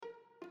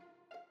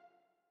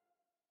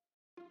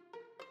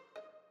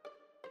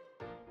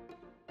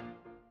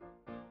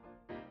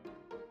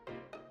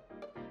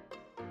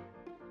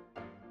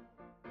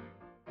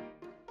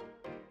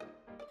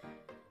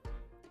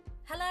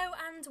Hello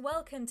and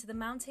welcome to the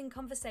Mountain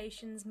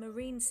Conversations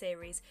Marine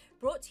Series,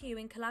 brought to you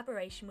in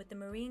collaboration with the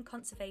Marine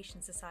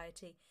Conservation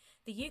Society,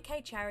 the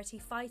UK charity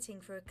fighting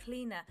for a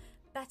cleaner,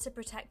 better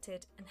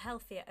protected and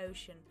healthier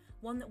ocean,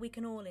 one that we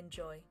can all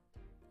enjoy.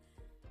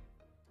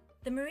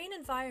 The marine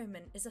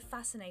environment is a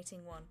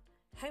fascinating one,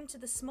 home to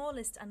the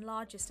smallest and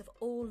largest of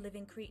all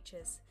living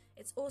creatures.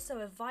 It's also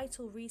a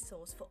vital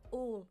resource for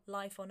all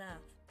life on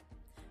Earth.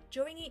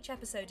 During each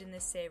episode in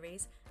this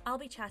series, I'll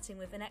be chatting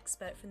with an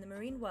expert from the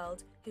marine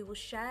world who will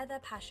share their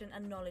passion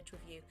and knowledge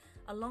with you,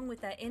 along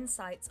with their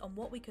insights on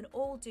what we can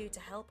all do to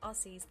help our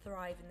seas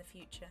thrive in the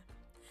future.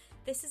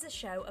 This is a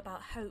show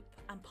about hope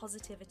and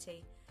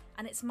positivity,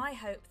 and it's my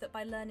hope that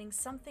by learning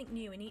something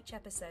new in each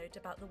episode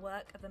about the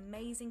work of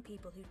amazing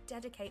people who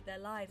dedicate their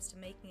lives to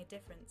making a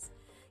difference,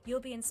 you'll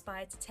be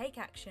inspired to take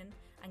action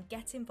and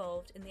get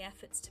involved in the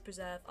efforts to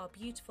preserve our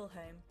beautiful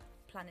home,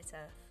 planet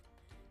Earth.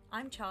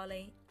 I'm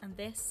Charlie, and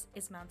this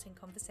is Mountain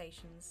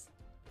Conversations.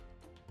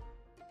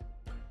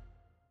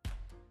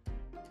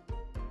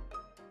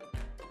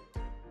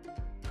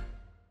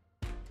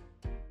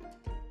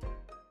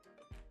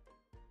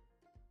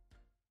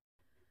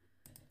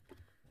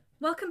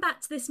 Welcome back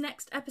to this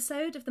next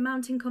episode of the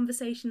Mountain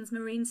Conversations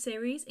Marine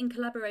Series in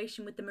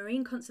collaboration with the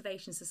Marine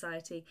Conservation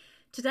Society.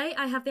 Today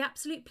I have the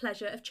absolute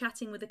pleasure of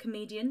chatting with a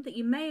comedian that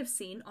you may have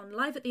seen on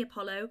Live at the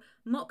Apollo,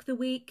 Mock the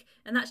Week,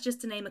 and that's just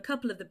to name a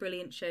couple of the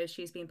brilliant shows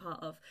she's been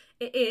part of.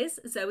 It is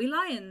Zoe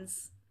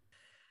Lyons.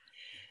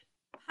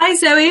 Hi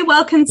Zoe,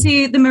 welcome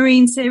to the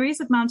Marine Series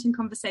of Mountain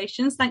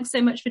Conversations. Thanks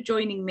so much for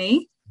joining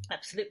me.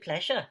 Absolute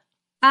pleasure.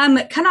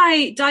 Can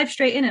I dive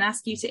straight in and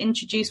ask you to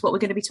introduce what we're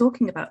going to be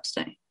talking about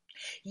today?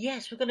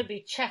 Yes, we're going to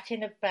be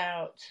chatting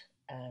about,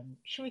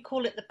 shall we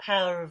call it the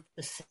power of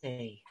the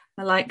sea?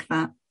 I like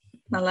that.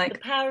 The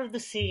power of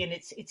the sea and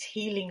its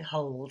healing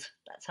hold.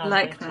 That's how I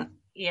like that.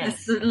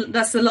 Yes.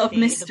 That's a lot of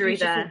mystery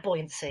the there.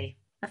 Buoyancy.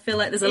 I feel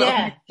like there's a lot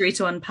of mystery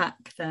to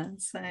unpack there.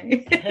 So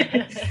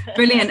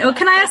brilliant. Well,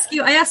 can I ask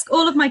you, I ask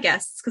all of my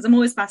guests because I'm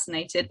always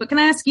fascinated, but can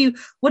I ask you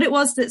what it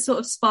was that sort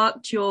of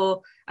sparked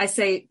your, I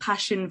say,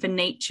 passion for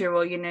nature,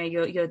 or, you know,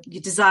 your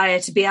desire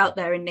to be out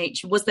there in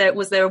nature? Was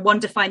there a one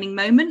defining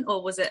moment,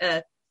 or was it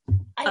a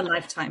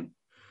lifetime?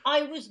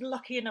 I was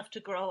lucky enough to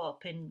grow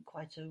up in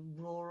quite a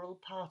rural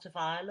part of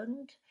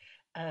Ireland,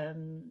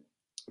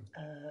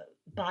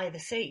 by the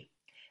sea.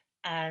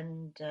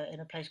 And in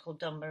a place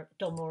called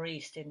Dunmore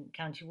East in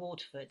County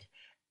Waterford,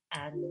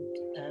 and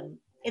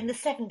in the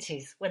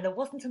 70s when there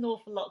wasn't an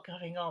awful lot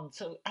going on,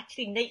 so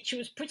actually nature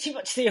was pretty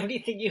much the only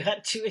thing you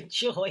had to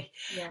enjoy.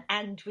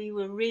 And we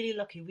were really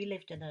lucky. We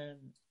lived in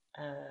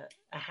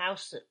a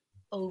house that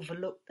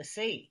overlooked the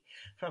sea.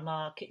 From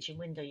our kitchen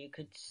window you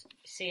could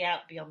see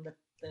out beyond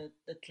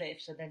the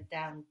cliffs and then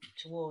down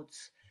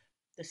towards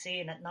the sea.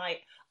 And at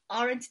night,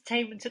 our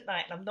entertainment at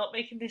night, and I'm not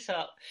making this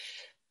up,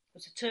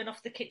 was to turn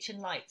off the kitchen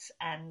lights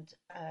and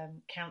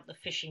count the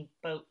fishing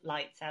boat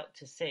lights out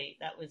to sea.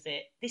 That was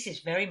it. This is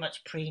very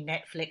much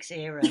pre-Netflix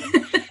era.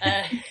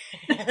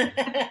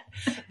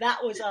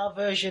 That was our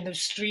version of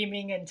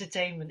streaming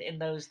entertainment in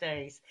those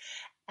days.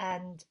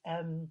 And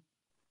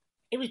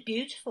it was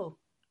beautiful.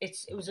 It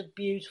was a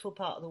beautiful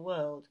part of the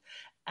world.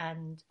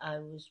 And I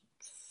was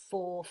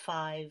 4,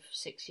 5,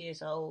 6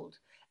 years old.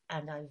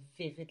 And I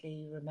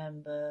vividly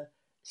remember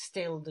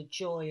still the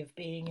joy of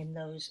being in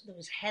those. There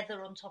was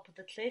heather on top of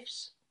the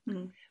cliffs,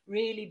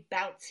 really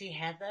bouncy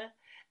heather,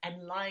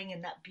 and lying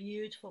in that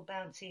beautiful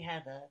bouncy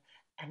heather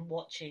and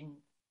watching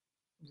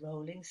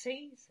rolling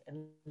seas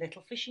and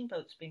little fishing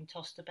boats being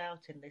tossed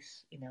about in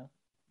this,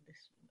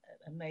 this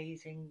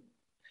amazing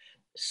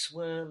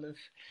swirl of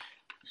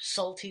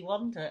salty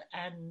wonder,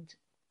 and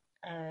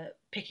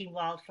picking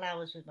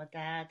wildflowers with my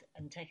dad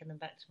and taking them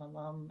back to my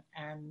mum,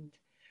 and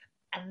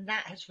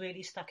that has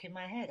really stuck in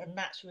my head, and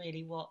that's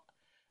really what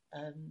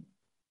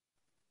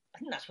I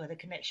think that's where the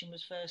connection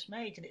was first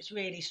made, and it's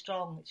really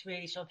strong.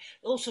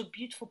 Also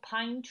beautiful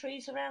pine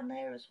trees around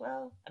there as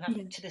well,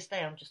 and to this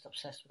day I'm just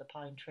obsessed with a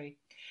pine tree.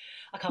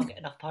 I can't get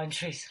enough pine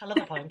trees. I love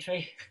a pine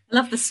tree. I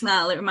love the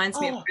smell. It reminds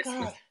me of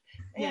Christmas. God.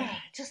 Yeah,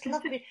 just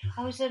love it.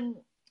 I was in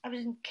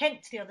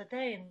Kent the other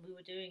day, and we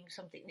were doing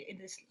something in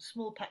this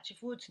small patch of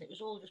woods, and it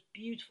was all just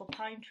beautiful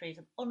pine trees,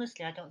 and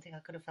honestly I don't think I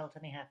could have felt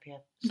any happier.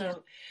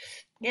 So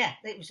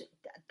it was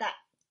that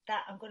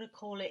I'm going to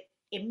call it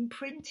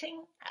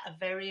imprinting at a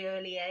very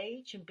early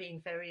age, and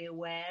being very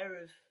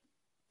aware of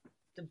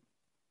the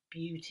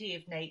beauty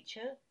of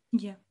nature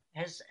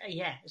has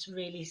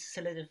really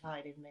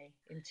solidified in me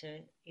into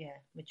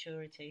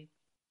maturity.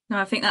 No,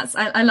 I think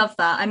I love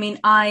that. I mean,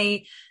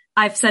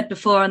 I've said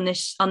before on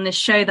this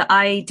show that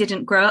I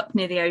didn't grow up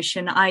near the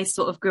ocean. I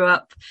sort of grew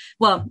up,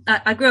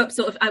 I grew up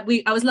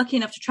I was lucky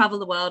enough to travel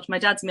the world. My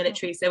dad's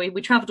military, so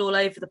we traveled all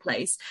over the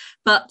place.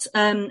 But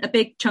a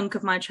big chunk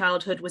of my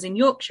childhood was in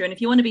Yorkshire. And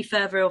if you want to be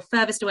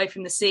furthest away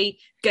from the sea,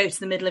 go to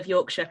the middle of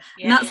Yorkshire.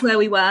 And that's where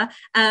we were.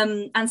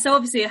 And so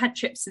obviously I had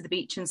trips to the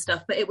beach and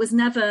stuff, but it was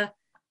never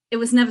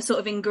sort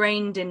of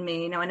ingrained in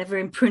me. I never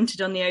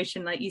imprinted on the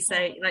ocean like you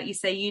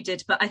say you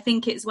did. But I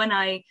think it's when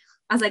I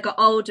as I got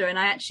older, and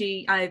I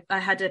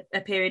had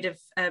a period of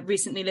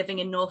recently living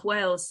in North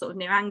Wales, sort of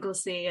near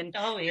Anglesey, and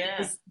Oh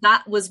yeah,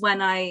 that was when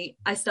I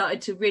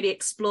started to really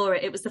explore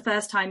it. It was the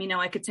first time,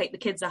 I could take the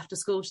kids after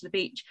school to the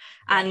beach,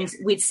 and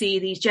we'd see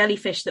these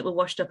jellyfish that were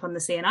washed up on the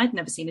sea, and I'd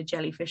never seen a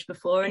jellyfish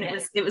before, and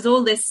it was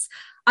all this.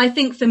 I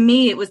think for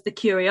me, it was the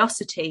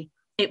curiosity.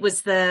 It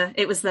was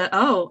the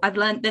oh, I've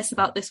learned this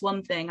about this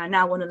one thing. I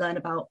now want to learn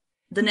about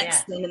the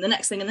next thing and the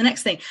next thing and the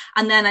next thing.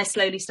 And then I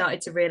slowly started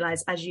to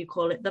realize, as you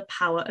call it, the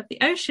power of the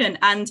ocean.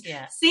 And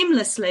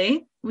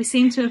seamlessly, we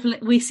seem to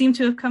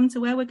have come to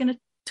where we're going to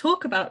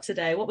talk about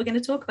today, what we're going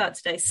to talk about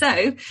today.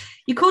 So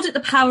you called it the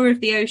power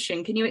of the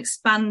ocean. Can you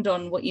expand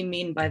on what you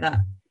mean by that?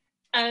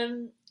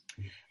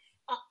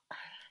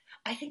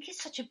 I think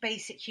it's such a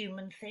basic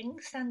human thing,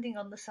 standing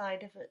on the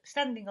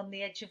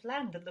edge of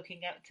land and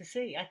looking out to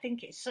sea. I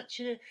think it's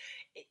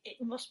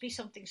it must be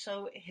something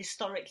so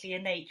historically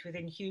innate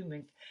within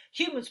humans.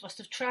 Humans must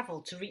have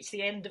travelled to reach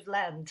the end of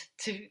land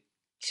to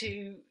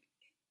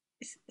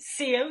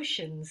see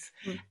oceans,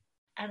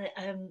 and it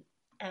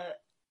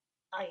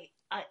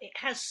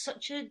has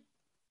such a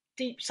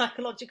deep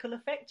psychological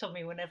effect on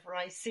me whenever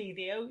I see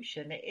the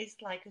ocean. It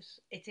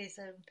is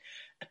a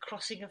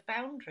crossing of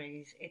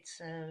boundaries. It's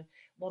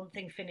one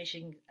thing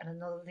finishing and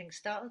another thing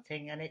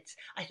starting, and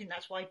I think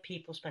that's why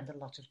people spend a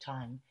lot of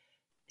time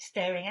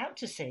staring out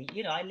to sea.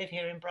 I live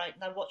here in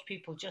Brighton. I watch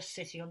people just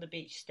sitting on the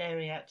beach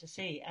staring out to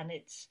sea, and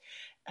it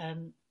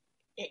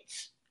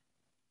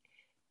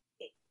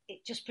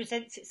just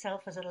presents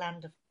itself as a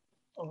land of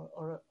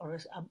or a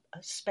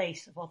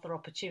space of other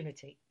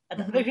opportunity.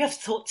 And maybe I've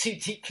thought too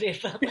deeply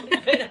about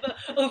that,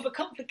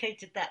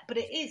 overcomplicated that, but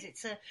it is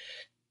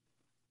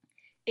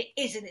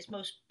in its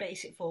most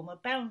basic form a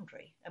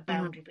boundary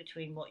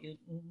between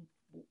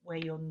where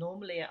you're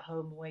normally at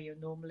home, where you're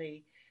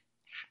normally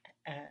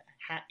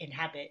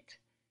inhabit,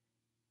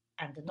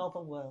 and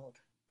another world.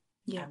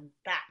 And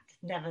that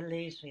never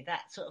leaves me.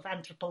 That sort of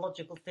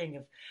anthropological thing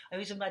of, I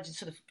always imagine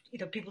sort of,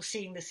 people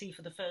seeing the sea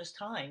for the first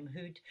time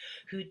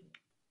who'd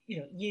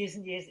years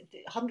and years,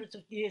 hundreds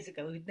of years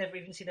ago, who'd never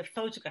even seen a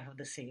photograph of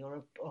the sea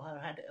or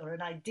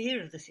an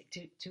idea of the sea,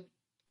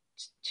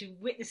 to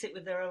witness it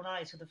with their own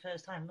eyes for the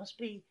first time must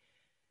be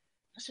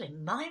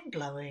mind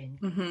blowing.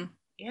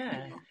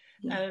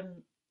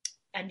 And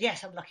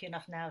yes, I'm lucky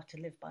enough now to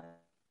live by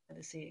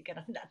the sea again.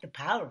 I think that the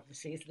power of the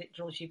sea is that it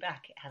draws you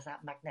back. It has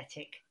that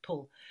magnetic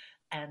pull,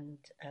 and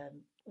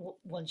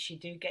once you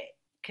do get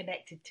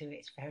connected to it,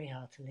 it's very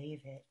hard to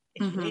leave it.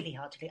 It's really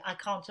hard to leave. I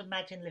can't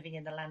imagine living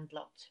in a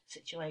landlocked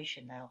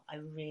situation now. I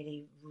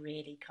really,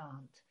 really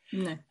can't.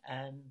 No.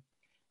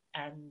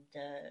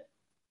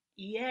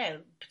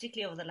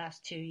 Particularly over the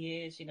last 2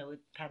 years, with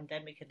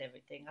pandemic and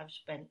everything, I've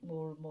spent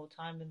more and more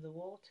time in the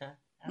water,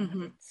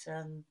 and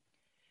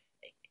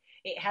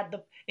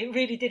it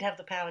really did have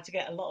the power to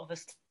get a lot of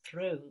us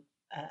through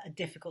a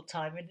difficult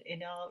time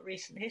in our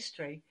recent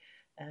history.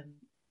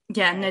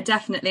 No,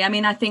 definitely. I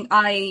mean, I think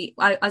I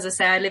as I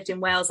say, I lived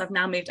in Wales. I've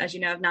now moved, as you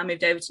know, over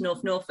to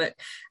North Norfolk.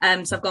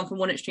 So I've gone from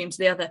one extreme to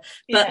the other.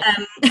 But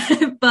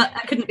but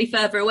I couldn't be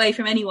further away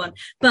from anyone.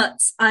 But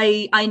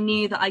I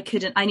knew that I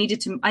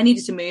needed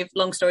to move.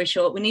 Long story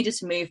short, we needed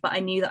to move, but I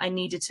knew that I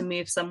needed to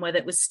move somewhere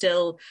that was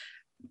still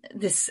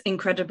this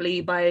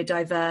incredibly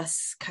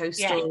biodiverse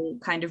coastal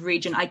kind of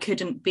region. I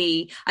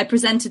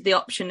presented the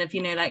option of,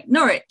 like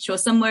Norwich or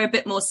somewhere a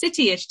bit more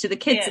cityish to the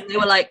kids, and they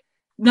were like,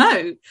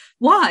 no,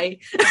 why?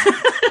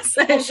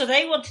 So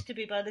they wanted to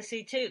be by the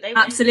sea too.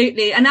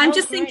 Absolutely. And I'm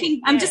just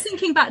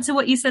thinking back to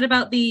what you said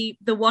about the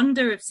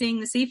wonder of seeing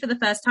the sea for the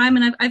first time.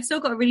 And I've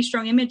still got a really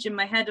strong image in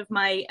my head of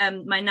my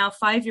now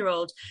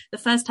 5-year-old, the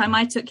first time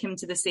I took him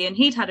to the sea, and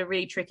he'd had a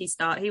really tricky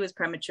start. He was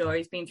premature.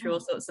 He's been through all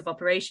sorts of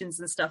operations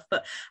and stuff.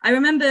 But I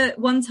remember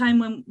one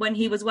time when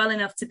he was well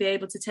enough to be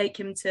able to take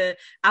him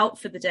out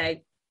for the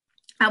day.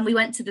 And we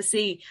went to the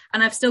sea,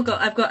 and I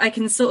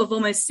can sort of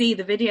almost see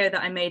the video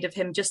that I made of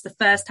him just the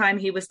first time.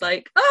 He was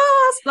like,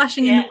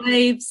 splashing in the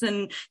waves,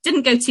 and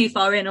didn't go too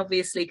far in,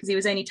 obviously, because he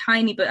was only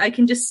tiny, but I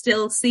can just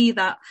still see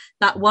that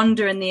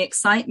wonder and the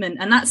excitement.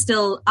 And that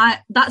still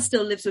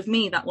lives with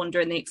me, that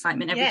wonder and the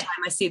excitement every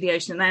time I see the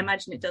ocean. And I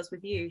imagine it does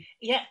with you.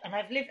 Yeah. And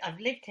I've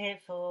lived here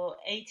for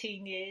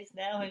 18 years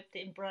now. I've lived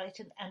in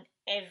Brighton, and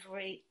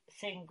every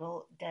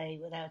single day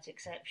without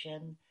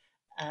exception,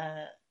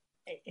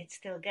 it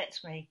still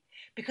gets me,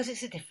 because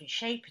it's a different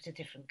shape, it's a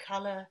different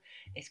colour,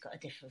 it's got a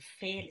different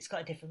feel, it's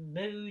got a different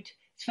mood.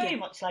 It's very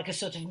much like a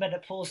sort of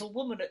menopausal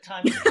woman at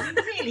times,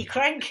 really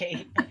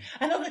cranky,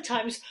 and other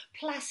times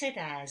placid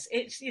as.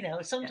 It's,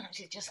 sometimes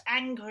it just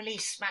angrily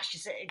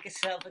smashes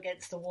itself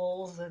against the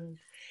walls, and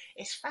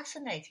it's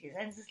fascinating. It's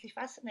endlessly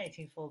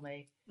fascinating for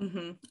me.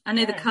 I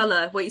know the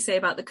colour, what you say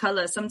about the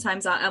colour.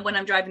 Sometimes when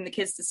I'm driving the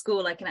kids to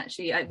school, I can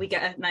we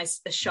get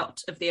a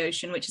shot of the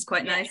ocean, which is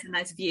quite nice, a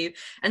nice view.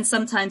 And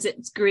sometimes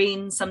it's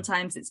green,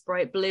 sometimes it's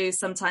bright blue,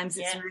 sometimes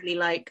it's really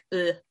like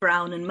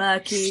brown and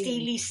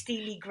murky.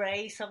 Steely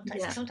grey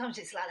sometimes. Sometimes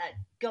it's like that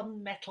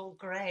gunmetal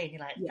grey, and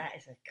you're like, that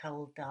is a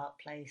cold, dark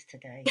place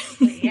today. But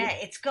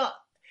it's got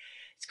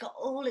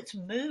all its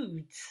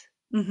moods.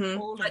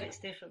 all of its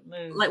different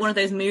moods. Like one of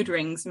those mood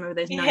rings. Remember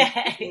those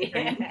mood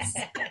rings?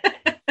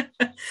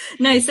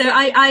 No, so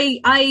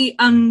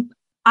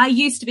I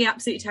used to be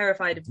absolutely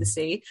terrified of the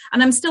sea,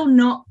 and I'm still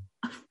not.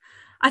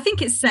 I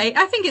think it's safe.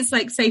 I think it's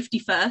like safety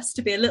first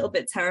to be a little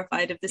bit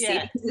terrified of the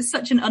sea because it's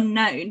such an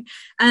unknown.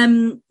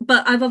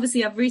 But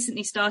I've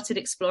recently started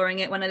exploring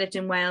it. When I lived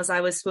in Wales, I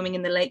was swimming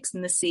in the lakes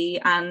and the sea,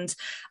 and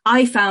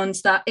I found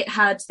that it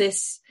had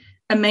this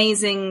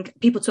amazing.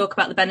 People talk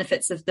about the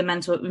benefits of the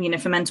mental,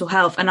 for mental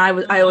health, and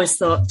I always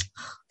thought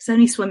it's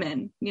only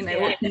swimming.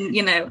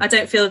 I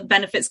don't feel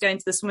benefits going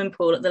to the swimming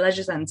pool at the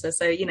leisure centre.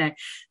 So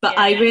but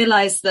I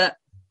realised that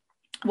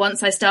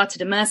once I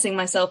started immersing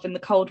myself in the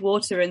cold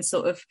water and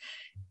sort of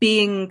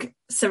being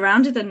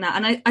surrounded in that,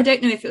 and I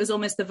don't know if it was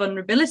almost the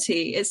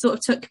vulnerability, it sort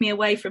of took me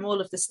away from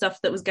all of the stuff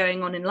that was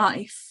going on in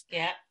life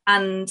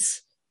and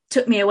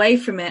took me away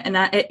from it, and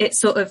it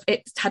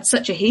had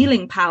such a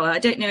healing power. I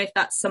don't know if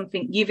that's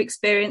something you've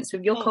experienced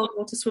with your cold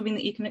water swimming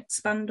that you can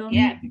expand on.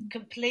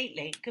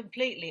 Completely.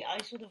 I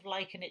sort of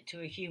liken it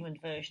to a human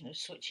version of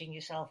switching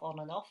yourself on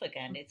and off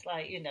again. It's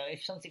like,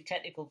 if something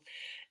technical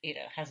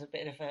has a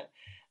bit of a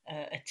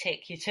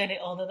tick, you turn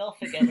it on and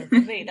off again, and for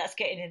me that's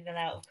getting in and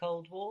out of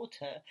cold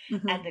water.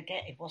 And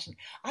again, it wasn't,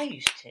 I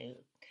used to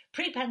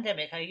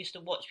pre-pandemic, I used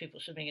to watch people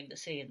swimming in the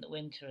sea in the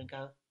winter and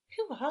go,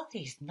 who are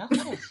these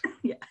nutters?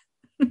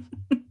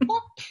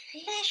 What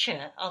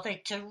pleasure are they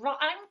to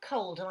I'm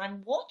cold and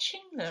I'm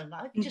watching them.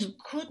 I just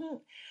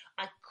couldn't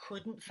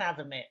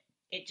fathom it.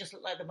 It just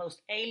looked like the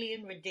most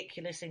alien,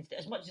 ridiculous thing.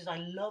 As much as I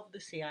love the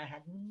sea, I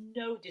had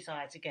no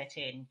desire to get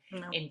in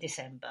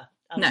December.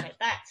 I was like,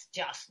 that's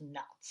just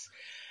nuts.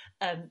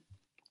 And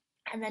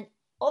then,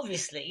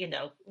 obviously,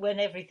 when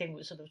everything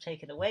was sort of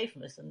taken away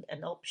from us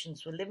and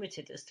options were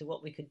limited as to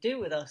what we could do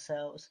with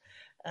ourselves,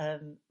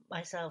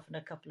 myself and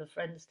a couple of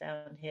friends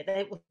down here,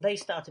 they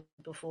started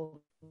before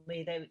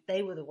me.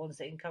 They were the ones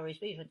that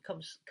encouraged me, even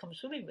come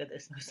swimming with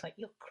us. And I was like,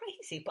 you're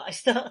crazy. But I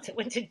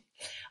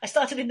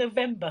started in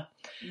November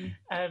in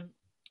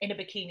a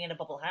bikini and a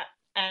bubble hat,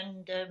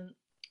 and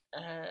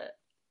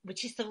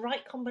which is the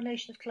right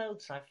combination of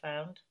clothes, I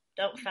found.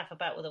 Don't faff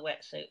about with a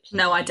wetsuit.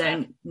 No, I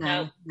don't.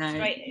 No.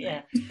 Straight,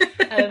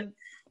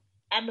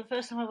 and the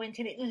first time I went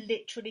in, it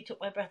literally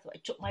took my breath away.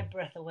 It took my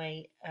breath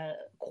away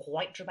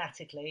quite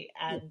dramatically,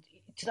 and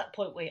to that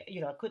point where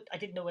I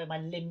didn't know where my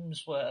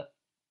limbs were.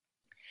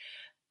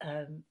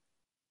 But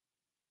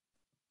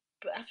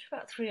after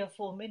about 3 or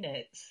 4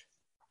 minutes,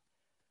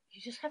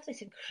 you just have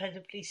this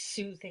incredibly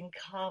soothing,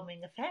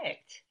 calming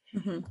effect.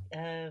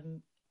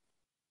 And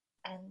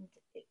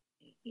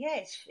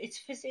it's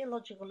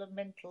physiological and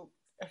mental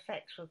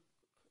effects were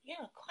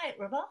quite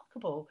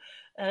remarkable.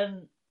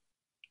 And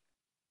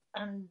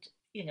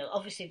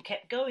obviously it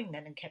kept going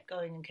then, and kept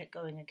going and kept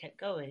going and kept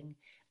going.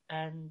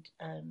 And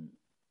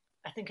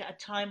I think at a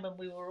time when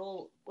we were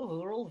all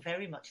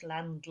very much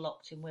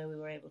landlocked in where we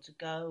were able to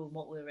go and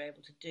what we were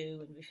able to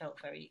do, and we felt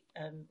very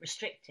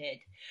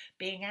restricted,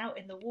 being out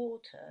in the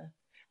water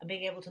and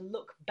being able to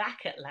look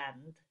back at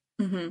land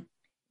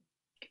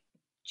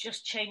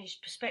just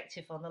changed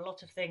perspective on a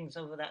lot of things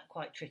over that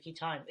quite tricky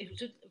time. It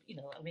was,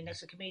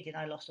 as a comedian,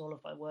 I lost all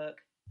of my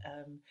work.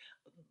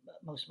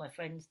 Most of my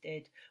friends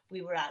did.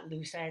 We were at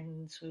loose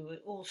ends. We were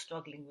all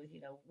struggling with,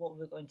 what we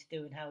were going to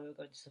do and how we were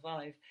going to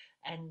survive.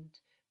 And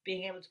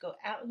being able to go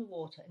out in the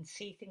water and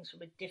see things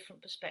from a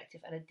different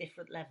perspective and a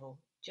different level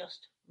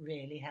just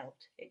really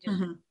helped. It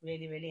just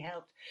really, really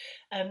helped.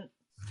 The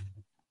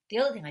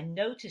other thing I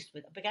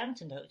began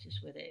to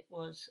notice with it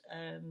was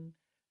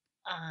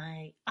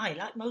I,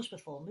 like most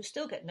performers,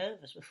 still get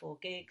nervous before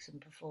gigs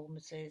and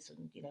performances,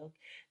 and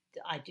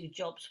I do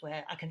jobs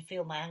where I can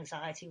feel my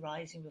anxiety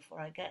rising before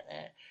I get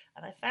there.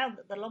 And I found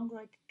that the longer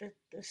I did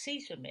the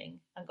sea swimming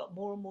and got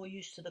more and more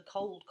used to the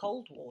cold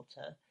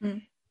water,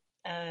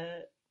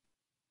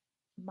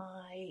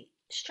 my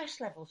stress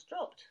levels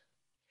dropped.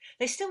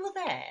 They still were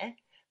there.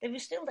 They were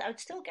still there. I'd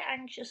still get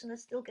anxious, and I'd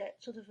still get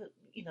sort of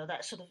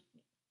that sort of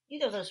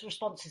those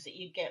responses that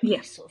you get when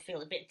you sort of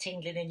feel a bit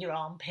tingling in your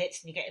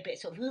armpits, and you get a bit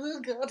sort of, oh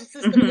God, is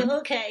this going to go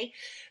okay?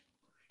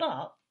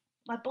 But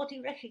my body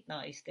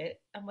recognised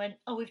it and went,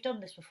 oh, we've done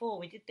this before.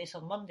 We did this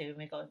on Monday when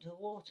we got into the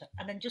water,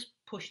 and then just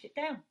pushed it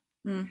down.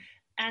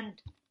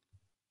 And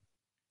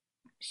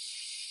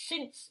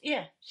since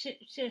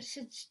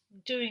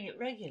doing it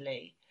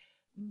regularly,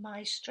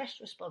 my stress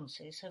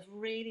responses have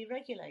really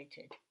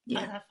regulated. And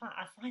I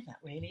find that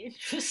really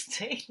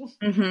interesting.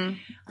 I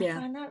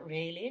find that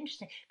really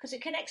interesting because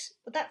it connects.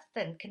 That's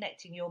then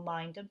connecting your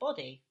mind and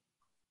body.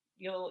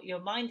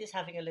 Your mind is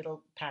having a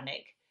little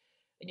panic,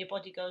 and your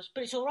body goes,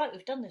 "But it's all right.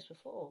 We've done this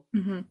before."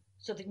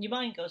 So then your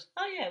mind goes,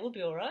 "Oh yeah, we'll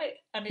be all right."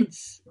 And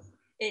it's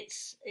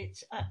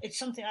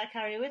something I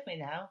carry with me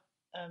now.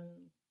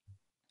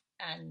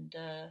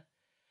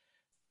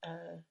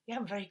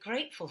 I'm very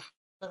grateful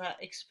for that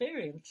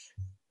experience.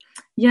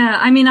 Yeah,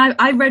 I mean,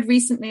 I read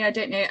recently, I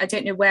don't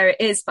know where it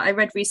is, but I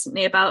read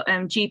recently about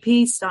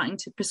GPs starting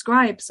to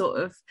prescribe sort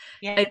of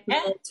open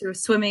water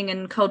swimming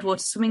and cold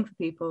water swimming for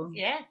people.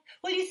 Yeah,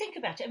 well, you think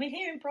about it. I mean,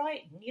 here in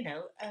Brighton,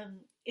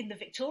 in the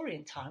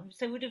Victorian times,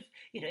 they would have,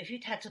 if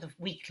you'd had sort of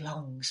weak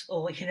lungs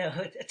or, a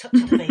touch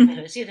of the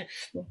vapours,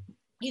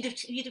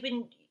 you'd have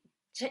been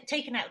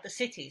taken out of the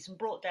cities and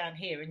brought down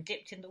here and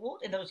dipped in the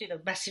water in those,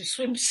 massive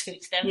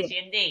swimsuits down to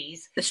your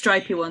knees. The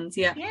stripy ones,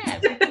 yeah. Yeah,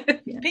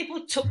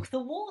 people took the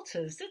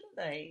waters, didn't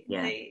they?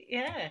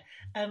 Yeah.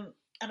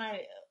 And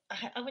I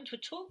went to a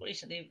talk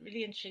recently, a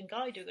really interesting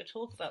guy doing a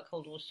talk about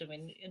cold water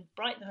swimming in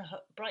Brighton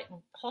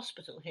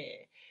Hospital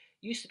here.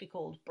 Used to be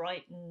called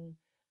Brighton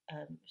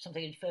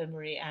something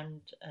infirmary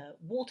and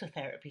water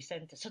therapy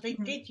centre. So they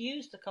did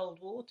use the cold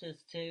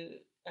waters to.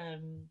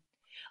 I'm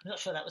not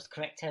sure that was the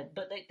correct term,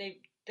 but they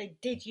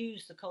did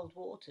use the cold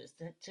waters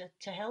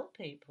to help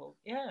people.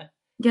 Yeah.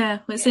 Yeah,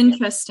 well, it's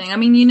interesting. I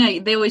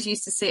mean, they always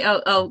used to say,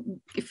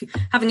 if you're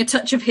having a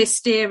touch of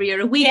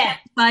hysteria, a weekend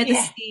by the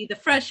sea, the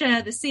fresh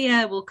air, the sea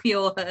air will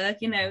cure her.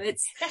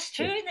 That's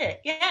true, isn't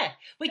it? Yeah,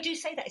 we do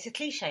say that. It's a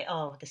cliche.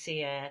 Oh, the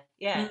sea air.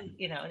 Yeah, and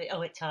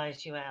it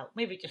tires you out.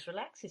 Maybe it just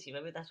relaxes you.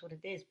 Maybe that's what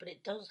it is. But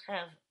it does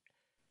have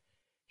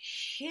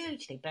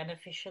hugely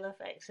beneficial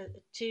effects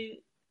to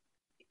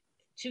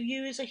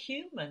you as a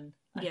human,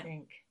 I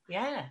think.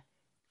 Yeah.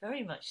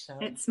 Very much so.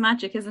 It's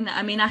magic, isn't it?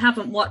 I mean, I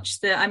haven't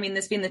watched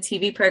there's been the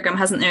TV program,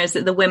 hasn't there? Is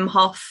it the Wim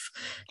Hof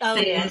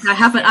thing? Yes. I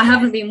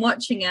haven't been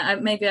watching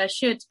it. Maybe I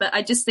should, but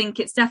I just think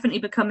it's definitely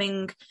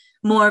becoming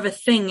more of a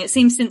thing. It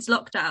seems since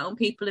lockdown,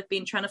 people have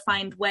been trying to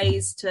find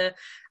ways to,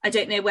 I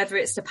don't know whether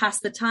it's to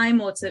pass the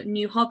time or to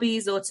new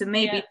hobbies or to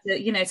maybe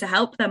to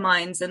help their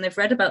minds, and they've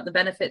read about the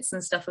benefits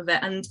and stuff of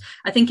it. And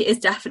I think it is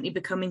definitely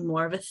becoming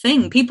more of a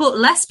thing.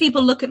 Less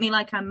people look at me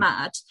like I'm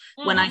mad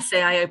when I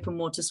say I open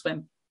water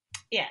swim.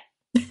 Yeah.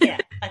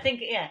 I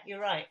think, you're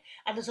right.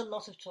 And there's a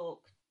lot of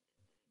talk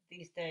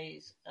these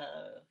days,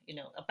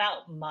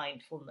 about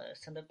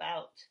mindfulness and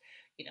about,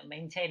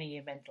 maintaining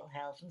your mental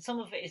health. And some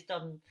of it is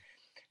done,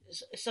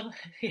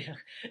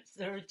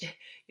 there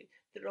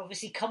are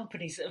obviously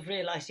companies that have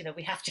realised,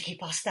 we have to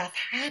keep our staff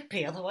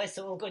happy, otherwise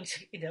they're all going to,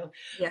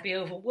 be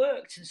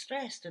overworked and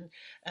stressed.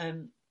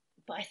 And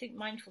but I think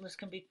mindfulness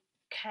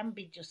can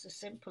be just as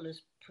simple as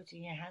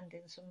putting your hand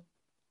in some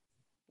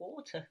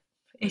water.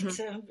 It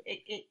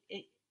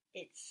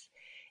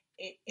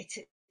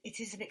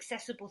is an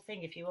accessible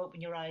thing if you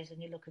open your eyes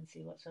and you look and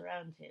see what's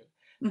around you.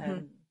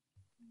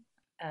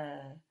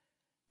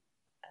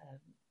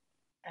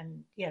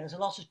 And there's a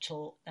lot of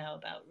talk now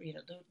about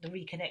the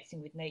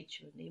reconnecting with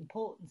nature and the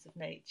importance of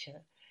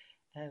nature.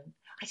 I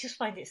just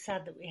find it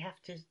sad that we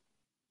have to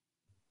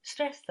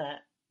stress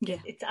that. Yeah,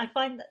 I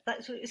find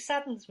that's what it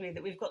saddens me,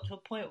 that we've got to a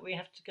point where we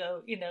have to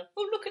go,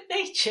 look at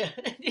nature.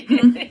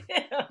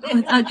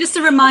 Just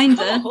a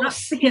reminder.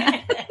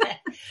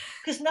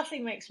 Because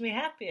nothing makes me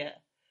happier.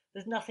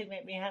 There's nothing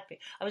make me happy.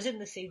 I was in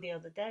the sea the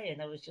other day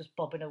and I was just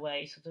bobbing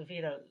away, sort of,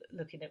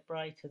 looking at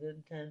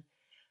Brighton, and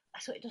I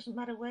thought, it doesn't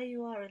matter where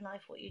you are in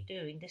life, what you're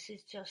doing. This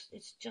is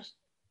it's just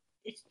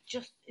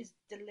as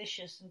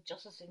delicious and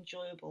just as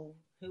enjoyable.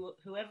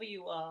 Whoever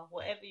you are,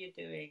 whatever you're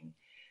doing,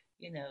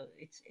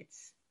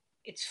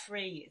 it's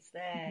free, it's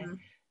there,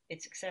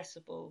 it's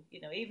accessible.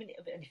 Even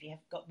if you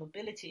have got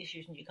mobility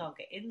issues and you can't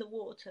get in the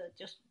water,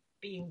 just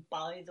being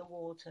by the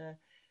water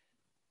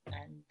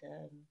and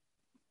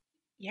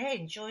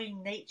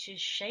enjoying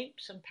nature's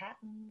shapes and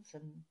patterns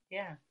and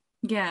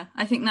Yeah,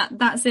 I think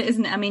that's it,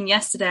 isn't it? I mean,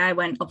 yesterday I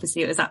went,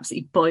 obviously it was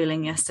absolutely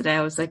boiling yesterday.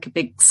 I was like a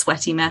big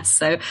sweaty mess.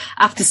 So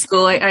after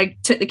school, I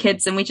took the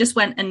kids and we just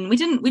went, and we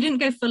didn't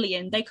go fully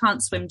in. They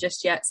can't swim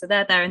just yet. So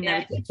they're there in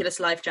their ridiculous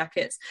life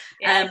jackets.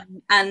 Yeah.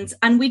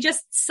 And we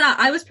just sat,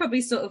 I was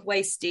probably sort of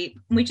waist deep,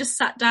 and we just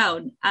sat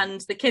down, and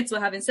the kids were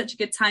having such a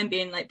good time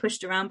being like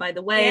pushed around by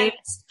the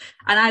waves. Yeah.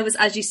 And I was,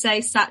 as you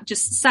say, sat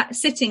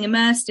sitting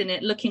immersed in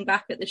it, looking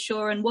back at the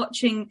shore and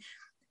watching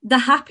the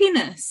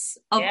happiness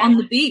on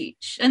the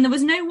beach. And there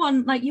was no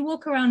one, like, you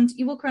walk around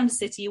a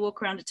city, you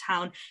walk around a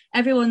town,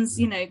 everyone's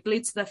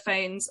glued to their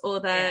phones, or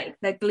they're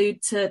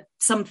glued to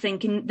something,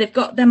 and they've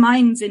got their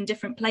minds in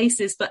different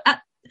places. But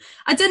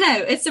I don't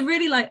know, it's a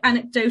really like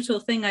anecdotal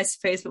thing, I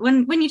suppose, but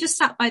when you just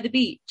sat by the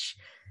beach,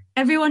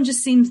 everyone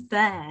just seems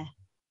there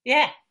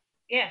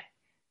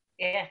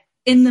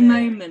in the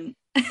moment.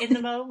 In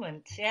the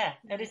moment,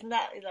 and isn't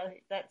that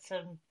that's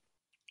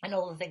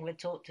another thing we're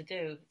taught to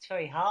do? It's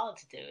very hard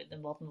to do in the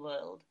modern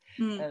world.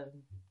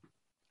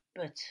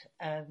 But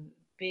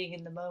being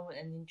in the moment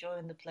and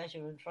enjoying the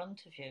pleasure in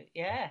front of you,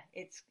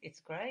 it's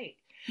great.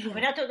 I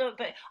mean, I don't know,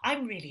 but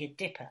I'm really a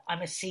dipper.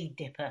 I'm a sea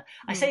dipper.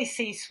 I say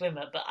sea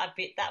swimmer, but I'm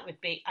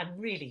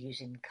really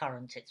using the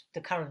current.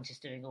 The current is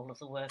doing all of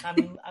the work.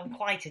 I'm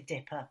quite a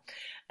dipper.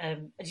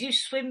 Do you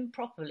swim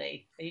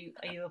properly?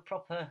 Are you a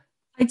proper?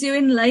 I do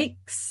in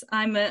lakes.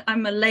 I'm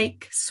a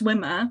lake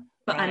swimmer.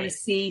 But right. I'm a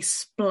sea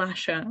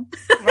splasher.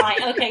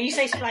 Right, okay. You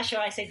say splasher,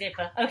 I say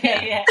dipper.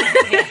 Okay,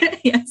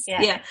 Yes,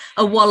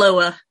 a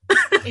wallower.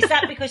 Is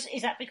that because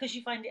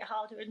you find it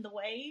harder in the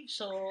waves,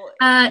 or?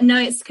 No,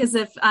 it's because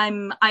of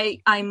I'm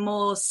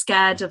more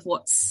scared of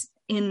what's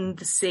in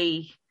the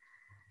sea,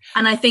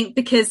 and I think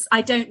because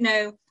I don't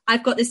know.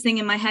 I've got this thing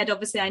in my head.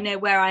 Obviously, I know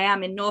where I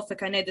am in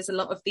Norfolk. I know there's a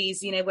lot of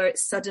these, you know, where it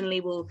suddenly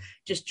will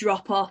just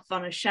drop off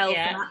on a shelf.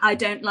 Yeah. And I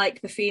don't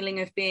like the feeling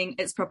of being,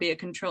 it's probably a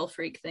control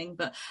freak thing,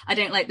 but I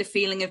don't like the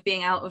feeling of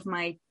being out of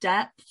my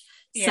depth.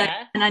 So,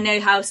 Yeah. and I know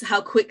how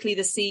quickly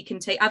the sea can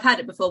take. I've had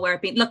it before where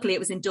I've been. Luckily, it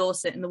was in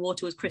Dorset and the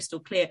water was crystal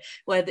clear.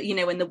 Where you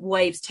know, when the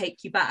waves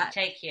take you back,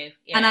 Yeah.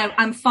 And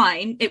I'm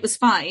fine. It was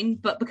fine,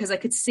 but because I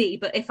could see.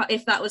 But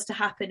if that was to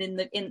happen in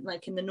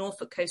the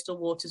Norfolk coastal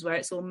waters where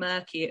it's all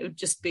murky, it would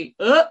just be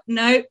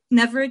no,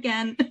 never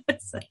again.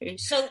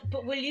 So,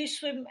 but will you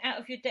swim out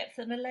of your depth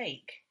in a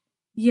lake?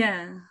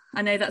 Yeah,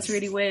 I know that's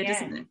really weird,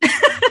 isn't it?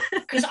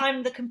 Because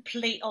I'm the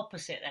complete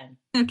opposite then.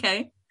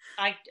 Okay.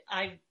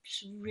 I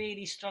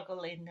really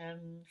struggle in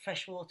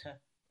fresh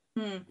water.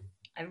 I'm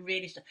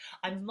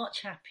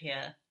much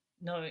happier.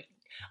 No,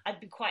 I'd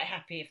be quite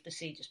happy if the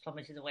sea just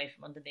plummeted away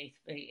from underneath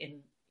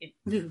me.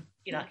 You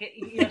know,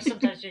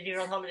 sometimes when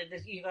you're on holiday,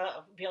 you go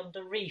beyond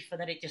the reef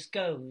and then it just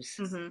goes.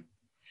 Mm-hmm.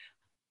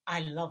 I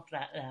love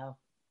that now.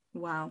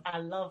 Wow, I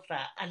love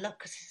that. I love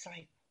because it's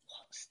like,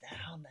 what's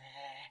down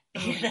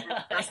there?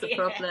 That's the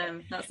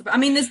problem. I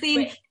mean,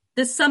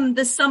 there's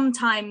some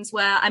times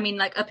where, I mean,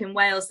 like up in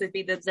Wales, there'd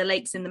be the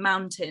lakes in the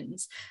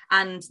mountains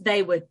and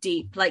they were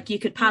deep. Like you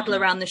could paddle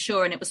around the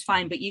shore and it was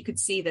fine, but you could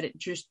see that it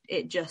just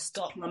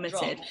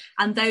plummeted.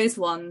 And those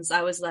ones,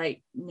 I was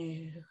like,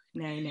 no.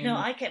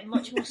 I get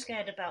much more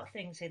scared about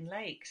things in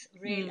lakes.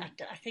 Really,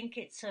 I think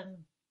it's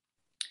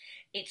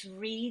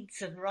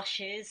reeds and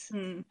rushes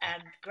and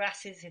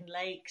grasses in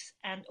lakes,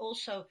 and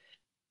also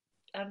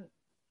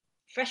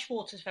fresh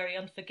water is very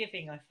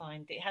unforgiving. I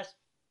find it has.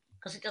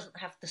 Because it doesn't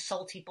have the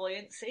salty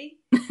buoyancy.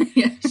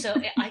 Yeah. So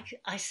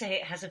I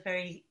say it has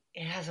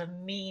a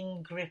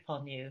mean grip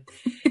on you.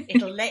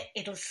 It'll let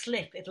you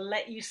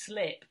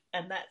slip.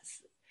 And that's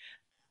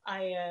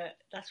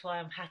why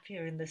I'm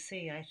happier in the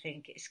sea. I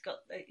think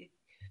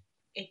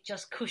it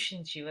just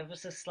cushions you ever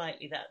so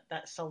slightly,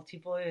 that salty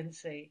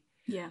buoyancy.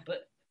 Yeah.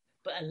 But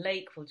a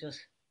lake will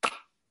just,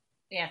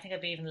 I think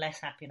I'd be even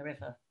less happy in a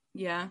river.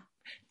 Yeah.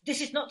 This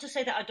is not to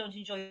say that I don't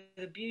enjoy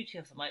the beauty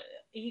of them. I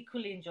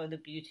equally enjoy the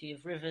beauty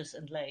of rivers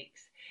and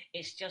lakes.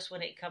 It's just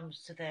when it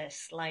comes to their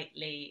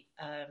slightly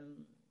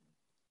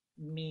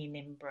mean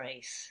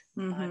embrace,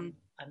 I'm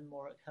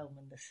more at home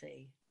in the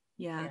sea.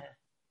 Yeah.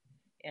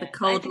 The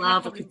cold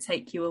lava could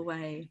take you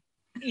away.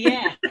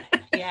 Yeah.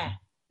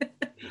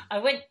 I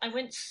went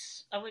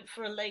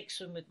for a lake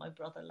swim with my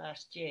brother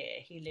last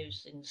year. He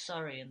lives in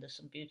Surrey, and there's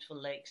some beautiful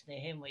lakes near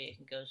him where you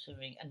can go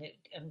swimming.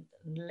 And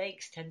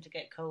lakes tend to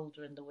get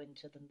colder in the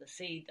winter than the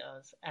sea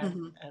does.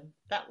 And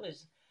that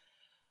was,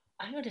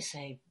 I'm going to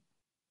say,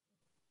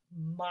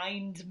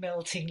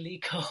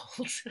 mind-meltingly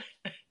cold.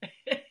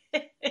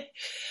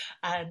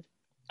 And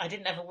I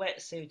didn't have a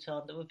wetsuit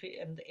on.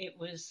 It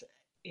was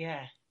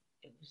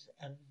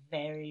a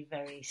very,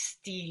 very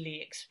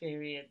steely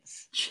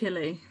experience.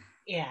 Chilly.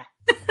 Yeah.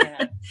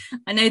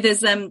 I know there's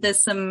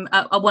some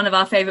one of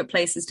our favourite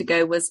places to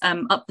go was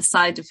up the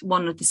side of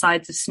one of the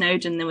sides of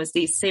Snowdon. There was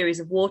these series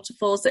of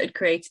waterfalls that had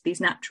created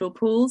these natural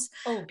pools.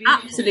 Oh,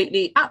 beautiful.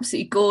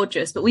 Absolutely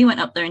gorgeous. But we went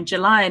up there in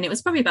July and it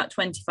was probably about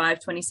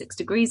 26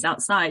 degrees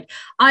outside.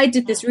 I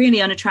did this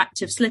really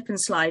unattractive slip and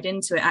slide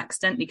into it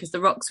accidentally because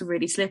the rocks were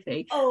really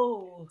slippy.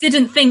 Oh.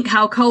 Didn't think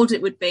how cold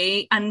it would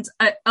be, and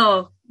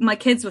my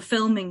kids were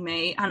filming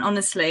me, and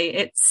honestly,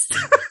 it's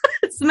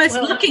it's the most.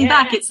 Looking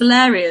back, it's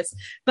hilarious.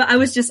 But I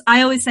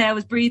always say I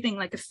was breathing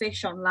like a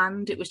fish on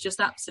land. It was just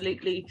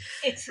absolutely.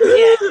 It's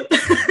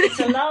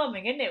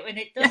alarming, isn't it? When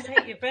it does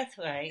take your breath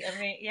away. I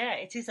mean,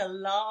 it is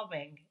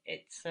alarming.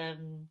 It's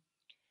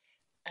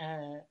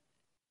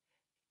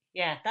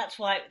that's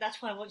why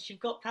once you've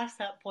got past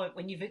that point,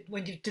 when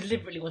you've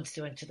deliberately wanted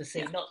to enter the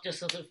sea, not just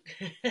sort of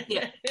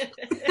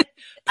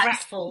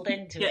pratfalled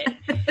into it.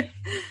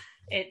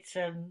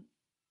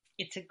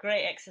 It's a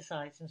great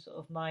exercise in sort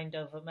of mind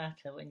over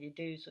matter when you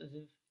do sort of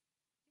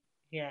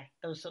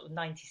those sort of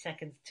 90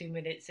 seconds, 2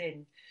 minutes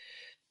in,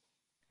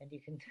 and you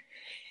can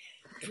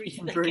breathe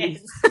again.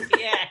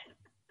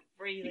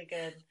 Breathe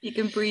again. You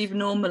can breathe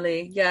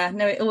normally. Yeah,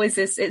 no, it always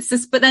is. It's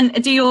just, but then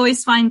do you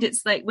always find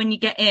it's like when you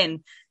get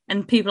in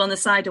and people on the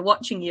side are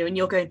watching you and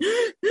you're going,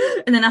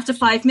 and then after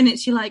 5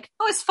 minutes you're like,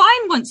 oh, it's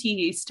fine once you're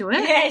used to it.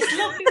 Yeah, it's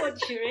lovely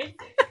once you're in.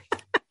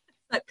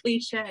 That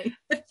cliche.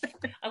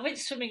 I went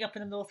swimming up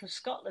in the north of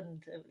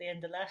Scotland at the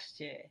end of last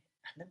year,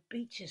 and the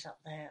beaches up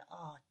there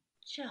are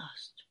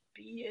just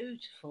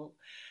beautiful,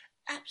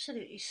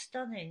 absolutely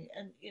stunning.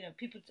 And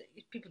people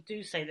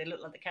do say they look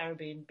like the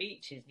Caribbean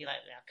beaches, and you're like,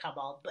 oh, come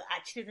on, but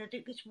actually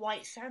it's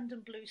white sand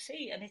and blue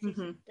sea, and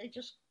they're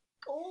just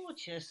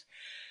gorgeous.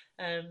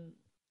 And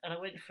I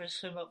went for a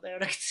swim up there,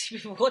 and I could see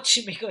people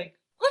watching me going,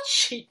 what's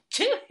she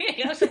doing?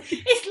 I was like,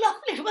 it's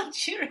lovely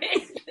once you're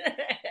in.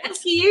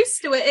 Once you're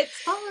used to it, it's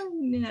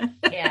fine.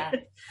 Yeah,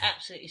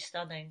 absolutely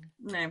stunning.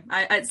 No,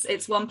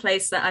 it's one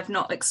place that I've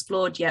not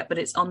explored yet, but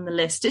it's on the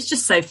list. It's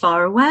just so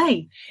far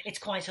away. It's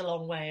quite a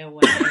long way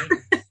away.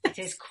 It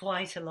is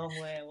quite a long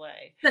way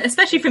away.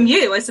 Especially from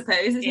you, I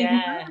suppose. But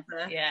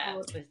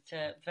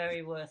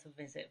very worth a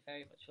visit,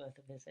 very much worth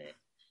a visit.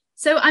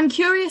 So I'm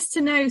curious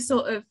to know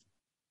sort of,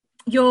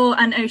 you're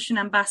an ocean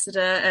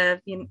ambassador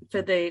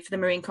for the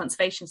Marine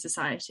Conservation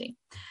Society,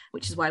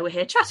 which is why we're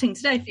here chatting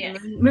today for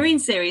the Marine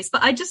series.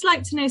 But I'd just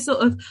like to know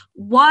sort of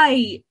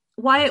why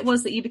it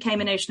was that you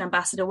became an ocean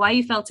ambassador, why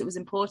you felt it was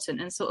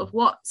important, and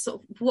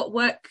what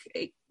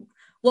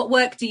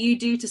work do you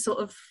do to sort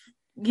of,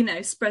 you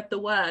know, spread the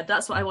word?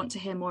 That's what I want to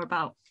hear more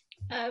about.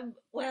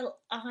 Well,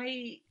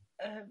 I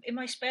in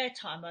my spare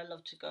time, I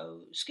love to go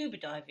scuba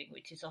diving,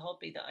 which is a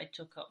hobby that I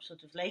took up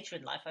sort of later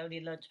in life. I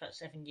only learned about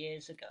 7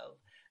 years ago.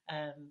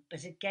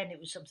 But again, it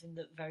was something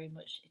that very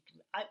much,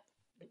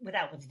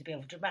 without wanting to be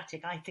over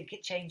dramatic, I think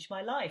it changed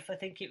my life. I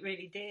think it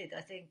really did. I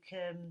think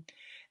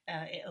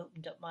it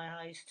opened up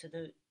my eyes to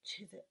the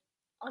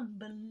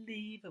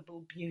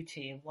unbelievable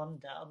beauty and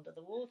wonder under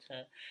the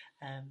water,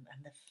 and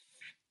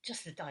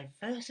just the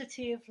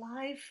diversity of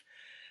life,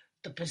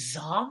 the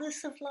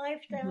bizarreness of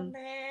life down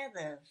there,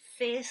 the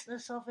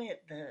fierceness of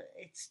it.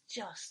 It's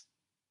just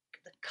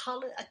the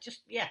colour.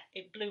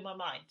 It blew my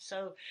mind.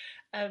 So.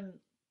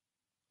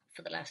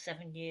 For the last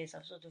 7 years,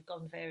 I've sort of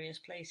gone various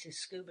places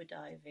scuba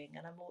diving,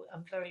 and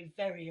I'm very,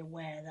 very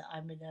aware that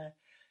I'm in a,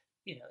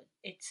 you know,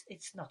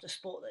 it's not a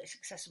sport that is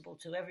accessible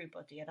to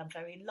everybody, and I'm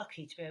very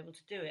lucky to be able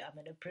to do it. I'm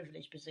in a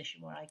privileged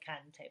position where I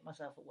can take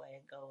myself away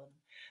and go on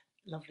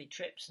lovely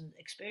trips and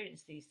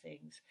experience these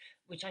things,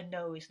 which I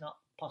know is not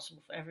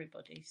possible for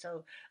everybody.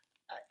 So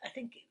I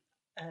think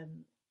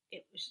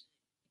it was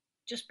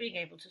just being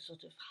able to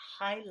sort of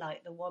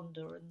highlight the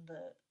wonder and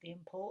the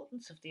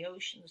importance of the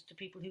oceans to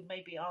people who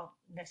maybe aren't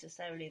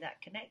necessarily that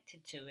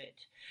connected to it.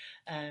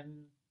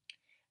 Um,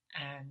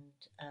 and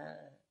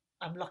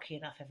I'm lucky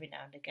enough every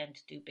now and again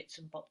to do bits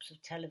and bobs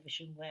of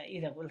television where,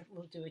 you know,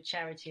 we'll do a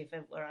charity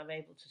event where I'm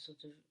able to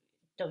sort of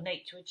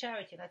donate to a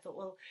charity. And I thought,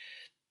 well,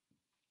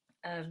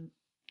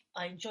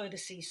 I enjoy the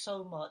sea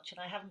so much, and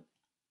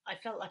I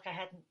felt like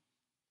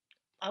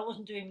I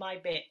wasn't doing my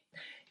bit.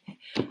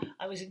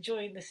 I was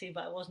enjoying the sea,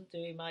 but I wasn't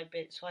doing my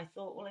bit. So I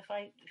thought, well, if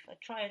I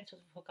try and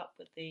sort of hook up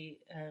with the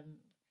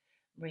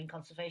Marine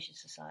Conservation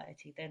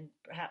Society, then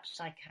perhaps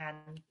I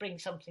can bring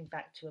something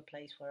back to a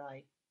place where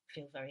I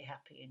feel very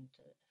happy and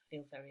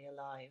feel very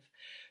alive.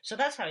 So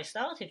that's how it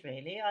started,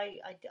 really.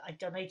 I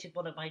donated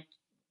one of my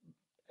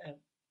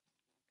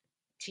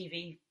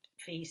TV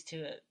fees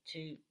to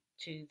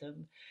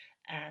them,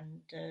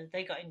 and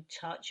they got in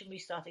touch, and we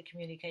started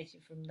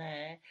communicating from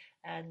there.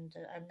 And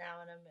now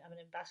I'm an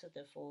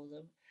ambassador for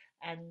them,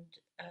 and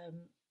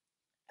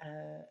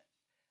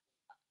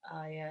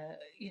I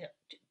you know,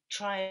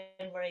 try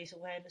and raise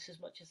awareness as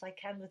much as I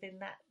can within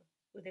that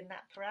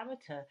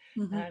parameter.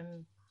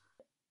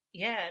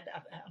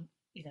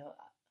 You know,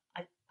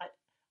 I, I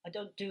I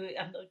don't do it.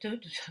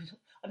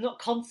 I'm not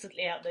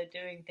constantly out there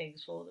doing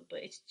things for them, but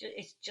it's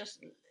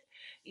just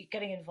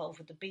getting involved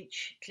with the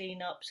beach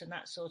cleanups and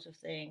that sort of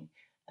thing,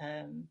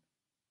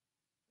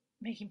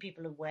 making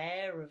people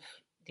aware of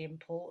the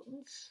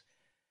importance.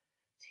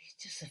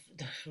 It's just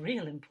the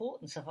real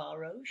importance of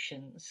our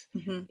oceans.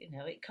 You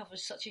know, it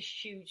covers such a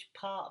huge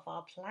part of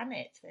our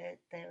planet.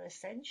 They're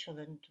essential,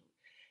 and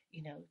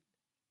you know,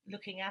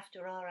 looking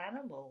after our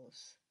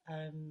animals.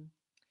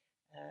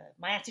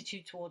 My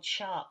attitude towards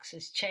sharks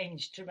has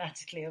changed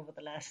dramatically over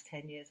the last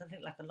 10 years. I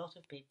think, like a lot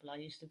of people, I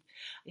used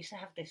to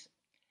have this,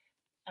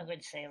 I'm going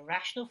to say, a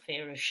rational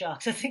fear of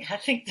sharks. I think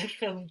the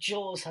film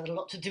Jaws had a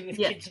lot to do with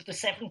kids of the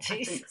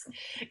 70s.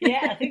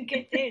 I think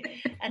it did.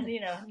 And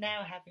you know,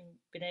 now having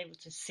been able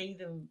to see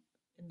them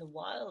in the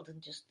wild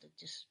and just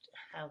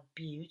how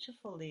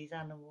beautiful these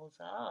animals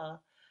are,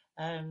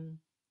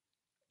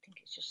 I think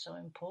it's just so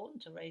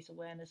important to raise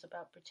awareness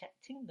about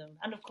protecting them,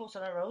 and of course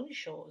on our own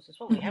shores as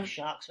well. We have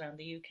sharks around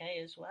the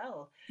UK as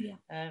well.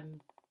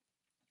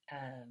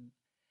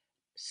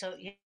 So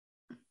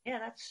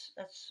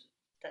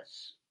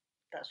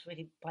that's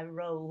really my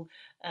role,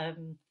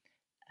 and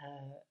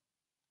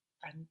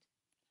I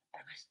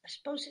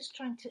suppose it's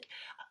trying to.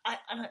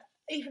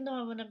 Even though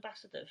I'm an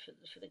ambassador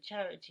for the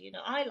charity, you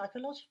know, I, like a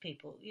lot of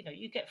people, you know,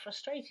 you get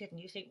frustrated and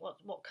you think,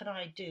 what can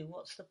I do?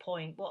 What's the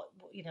point? What,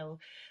 you know,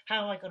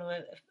 how am I going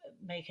to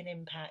make an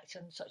impact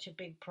on such a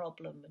big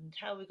problem? And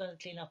how are we going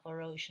to clean up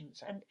our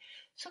oceans? And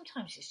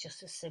sometimes it's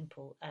just as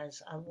simple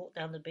as I walk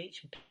down the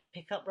beach and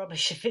pick up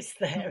rubbish if it's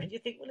there, and you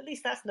think, well, at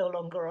least that's no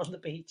longer on the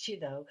beach, you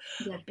know.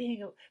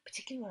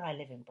 Particularly where I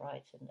live in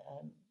Brighton.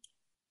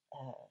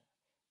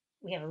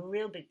 We have a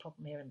real big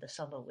problem here in the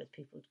summer with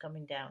people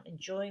coming down,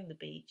 enjoying the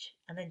beach,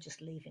 and then just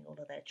leaving all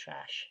of their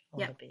trash on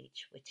the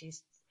beach, which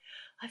is,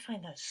 I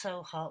find that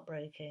so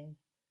heartbreaking.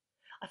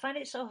 I find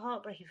it so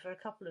heartbreaking for a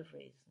couple of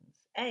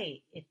reasons.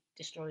 A, it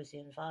destroys the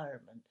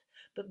environment.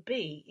 But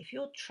B, if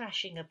you're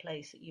trashing a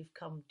place that you've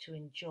come to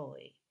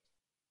enjoy,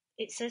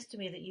 it says to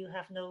me that you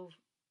have no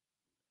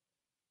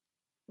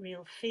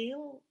real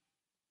feel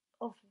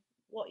of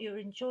what you're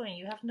enjoying.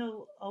 You have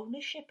no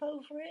ownership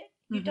over it.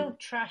 You don't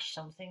trash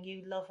something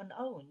you love and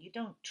own. You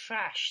don't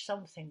trash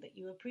something that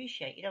you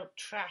appreciate. You don't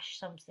trash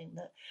something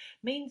that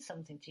means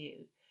something to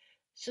you.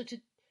 So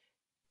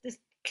there's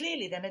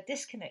clearly then a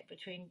disconnect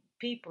between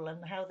people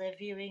and how they're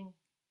viewing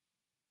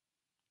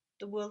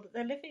the world that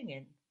they're living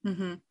in.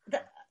 Mm-hmm.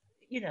 That,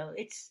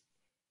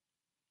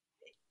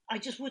 I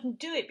just wouldn't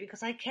do it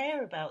because I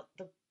care about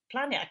the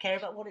planet. I care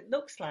about what it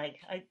looks like.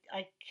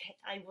 I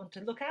want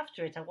to look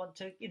after it. I want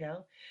to,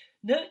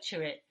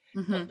 nurture it,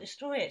 not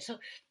destroy it. So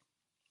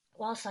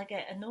whilst I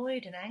get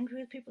annoyed and angry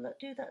with people that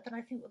do that, then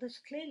I think, well, there's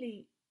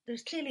clearly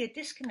a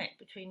disconnect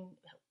between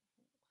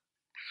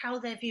how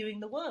they're viewing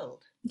the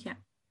world. Yeah.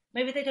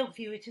 Maybe they don't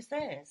view it as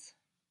theirs.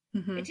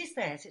 Mm-hmm. It is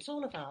theirs. It's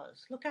all of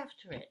ours. Look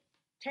after it.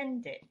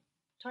 Tend it.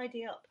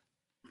 Tidy up.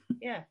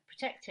 Yeah.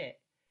 Protect it.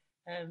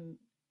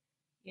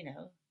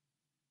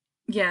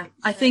 Yeah,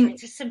 I think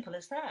it's as simple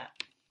as that.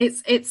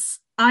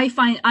 I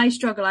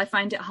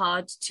find it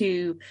hard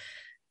to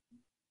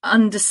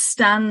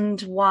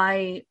understand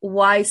why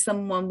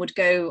someone would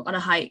go on a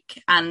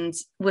hike and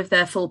with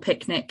their full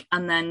picnic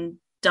and then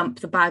dump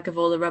the bag of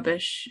all the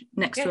rubbish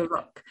next to a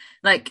rock.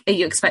 Like, are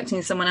you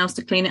expecting someone else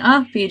to clean it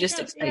up? Are you just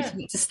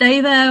expecting it to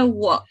stay there?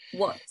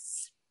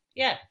 What's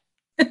yeah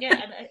and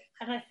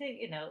I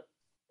think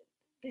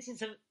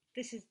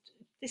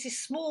this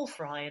is small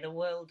fry in a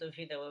world of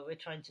where we're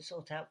trying to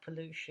sort out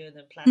pollution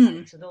and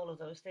plastics and all of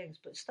those things,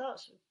 but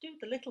do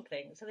the little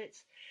things. And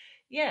it's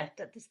that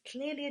there's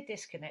clearly a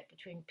disconnect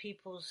between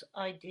people's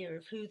idea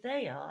of who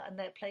they are and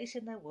their place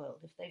in their world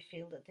if they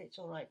feel that it's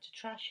all right to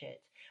trash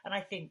it. And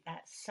I think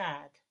that's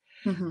sad.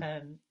 Mm-hmm.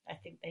 I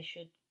think they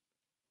should.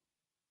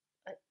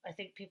 I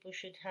think people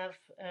should have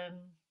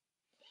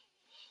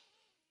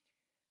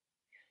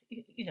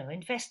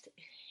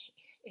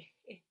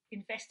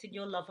invest in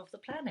your love of the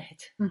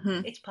planet.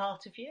 Mm-hmm. It's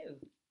part of you.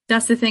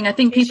 That's the thing. I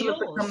think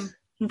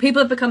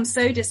people have become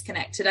so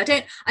disconnected.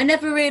 I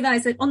never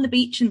realised that on the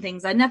beach and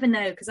things, I never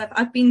know, because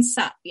I've been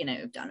sat,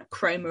 down a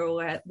Chroma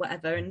or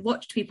whatever and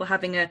watched people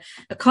having a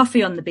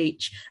coffee on the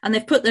beach, and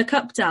they've put their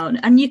cup down,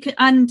 and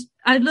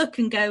I look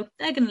and go,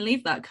 they're going to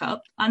leave that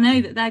cup. I know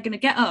that they're going to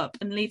get up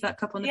and leave that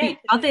cup on the beach.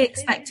 Are they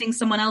expecting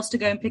someone else to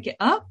go and pick it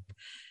up?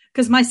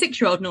 Because my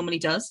 6-year-old normally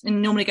does,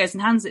 and normally goes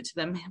and hands it to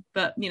them.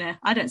 But,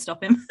 I don't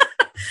stop him.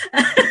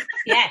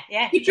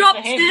 He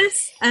dropped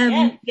this.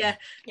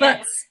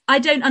 But I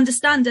don't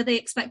understand. Are they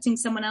expecting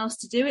someone else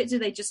to do it? Do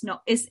they just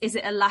not? Is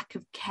it a lack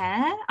of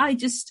care?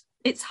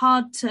 It's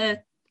hard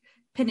to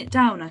pin it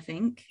down, I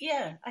think.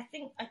 Yeah, I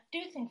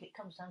do think it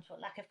comes down to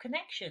a lack of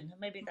connection, and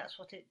maybe that's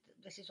what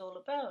this is all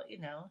about,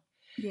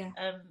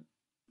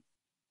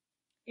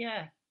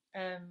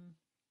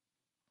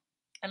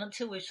 and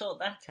until we sort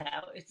that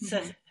out, it's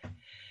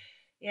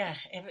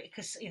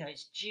because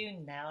it's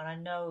June now, and I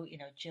know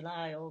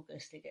July,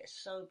 August, it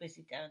gets so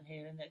busy down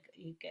here, and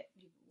you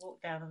walk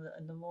down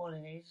in the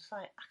morning, and you're just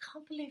like, I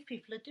can't believe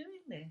people are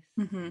doing this.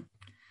 Mm-hmm.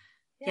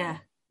 Yeah.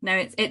 No,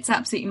 it's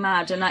absolutely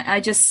mad, and I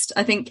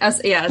think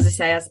as I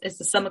say, as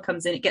the summer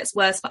comes in, it gets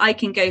worse. But I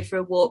can go for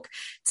a walk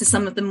to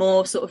some of the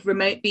more sort of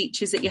remote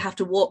beaches that you have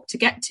to walk to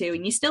get to,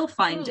 and you still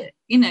find it.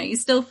 You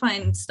still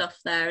find stuff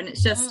there, and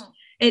it's just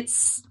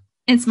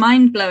it's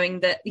mind blowing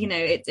that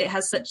it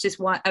has such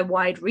a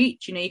wide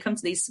reach. You come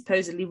to these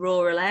supposedly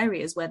rural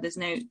areas where there's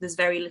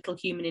very little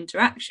human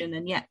interaction,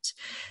 and yet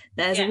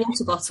there's a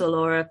water bottle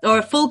or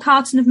a full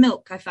carton of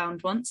milk I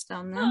found once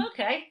down there. Oh,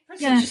 okay,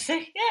 that's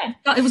interesting. Yeah,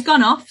 it was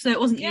gone off, so it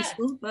wasn't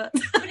useful, but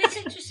but it's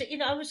interesting.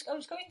 I was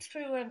going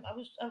through. I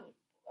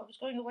was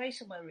going away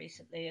somewhere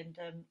recently, and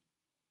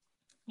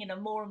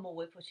more and more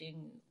we're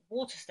putting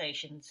water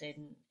stations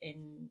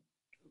in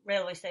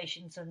railway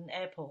stations and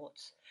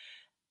airports.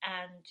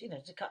 And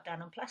to cut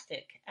down on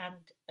plastic and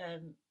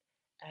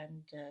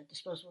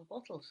disposable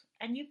bottles,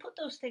 and you put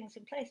those things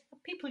in place,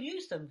 people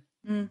use them.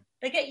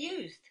 They get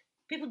used.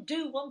 People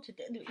do want to,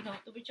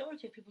 the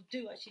majority of people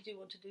do want to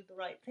do the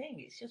right thing.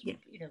 It's just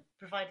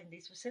providing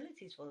these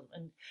facilities for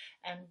them,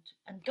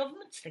 and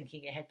governments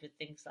thinking ahead with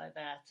things like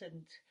that.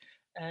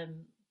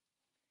 And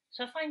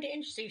so I find it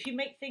interesting. If you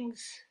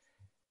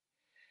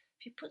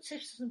put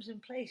systems in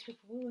place,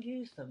 people will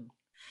use them.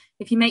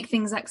 If you make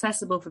things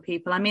accessible for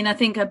people. I mean, I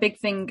think a big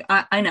thing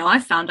I know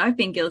I've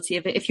been guilty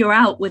of it. If you're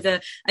out with I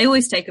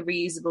always take a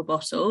reusable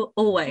bottle,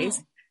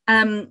 always.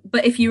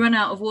 But if you run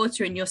out of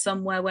water and you're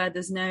somewhere where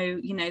there's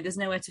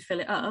nowhere to fill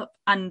it up,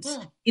 and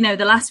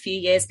the last few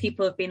years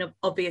people have been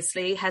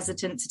obviously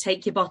hesitant to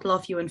take your bottle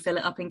off you and fill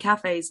it up in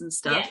cafes and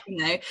stuff.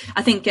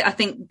 I think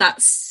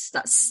that's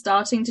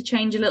starting to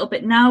change a little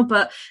bit now,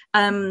 but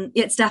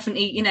it's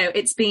definitely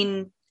it's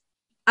been.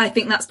 I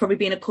think that's probably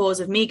been a cause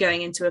of me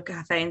going into a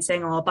cafe and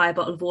saying, I'll buy a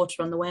bottle of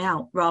water on the way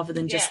out, rather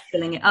than just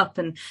filling it up,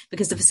 and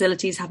because the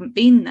facilities haven't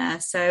been there.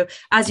 So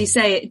as you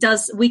say,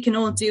 we can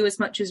all do as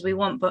much as we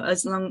want, but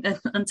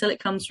until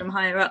it comes from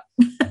higher up.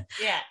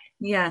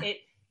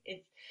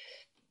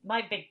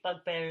 My big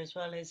bugbear as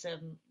well is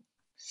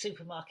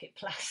supermarket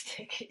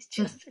plastic. It's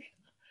just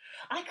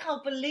I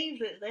can't believe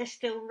that they're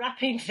still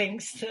wrapping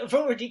things that have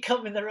already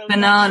come in their own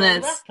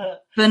wrapper.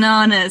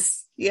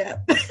 Bananas. Yeah.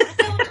 I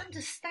don't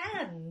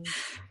understand.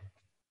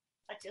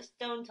 I just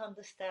don't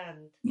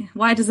understand. Yeah.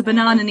 Why does a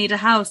banana need a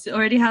house? It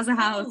already has a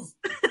house.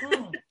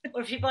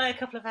 Or if you buy a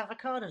couple of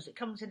avocados, it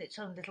comes in its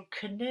own little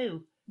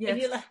canoe. Yes.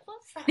 And you're like,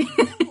 what's that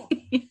for?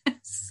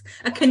 Yes.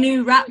 A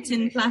canoe wrapped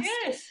in plastic.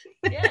 Yes.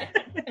 Yeah.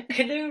 A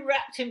canoe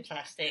wrapped in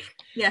plastic.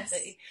 Yes.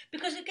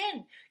 Because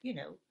again,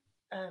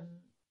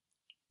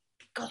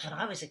 God, when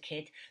I was a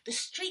kid, the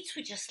streets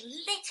were just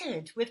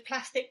littered with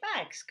plastic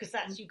bags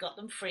because you got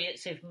them free at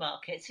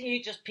supermarkets.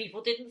 And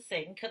people didn't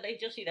think, and they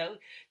just,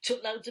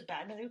 took loads of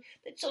bags and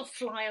they'd sort of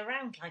fly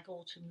around like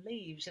autumn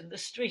leaves in the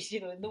streets,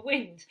 in the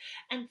wind.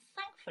 And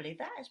thankfully,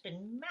 that has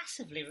been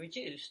massively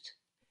reduced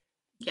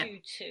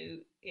due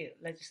to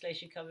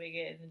legislation coming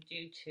in and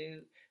due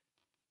to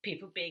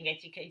people being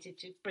educated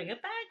to bring a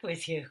bag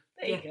with you.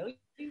 There you go.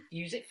 You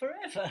use it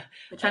forever.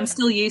 Which I'm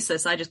still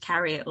useless. I just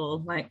carry it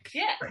all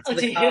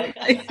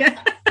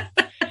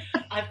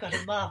I've got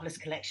a marvellous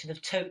collection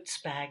of totes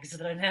bags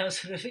that I now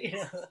sort of,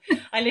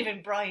 I live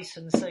in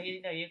Brighton, so,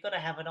 you've got to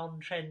have an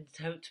on-trend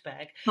tote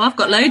bag. Well, I've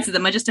got loads of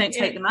them. I just don't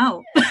take them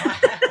out.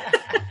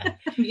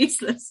 I'm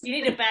useless. You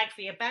need a bag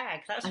for your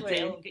bag. That's where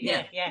it'll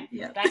bag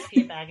for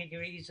your bag and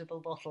your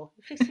reusable bottle.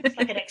 It's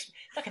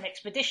like an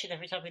expedition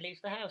every time we leave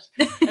the house.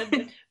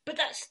 But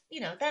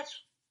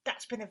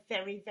that's been a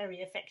very, very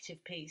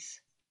effective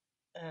piece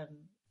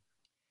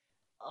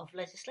of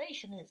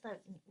legislation. It's like,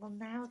 well,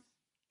 now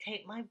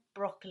take my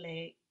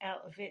broccoli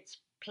out of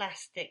its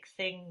plastic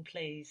thing,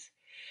 please.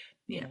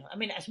 I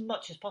mean, as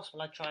much as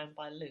possible, I try and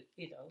buy loose.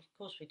 Of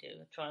course we do.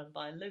 I try and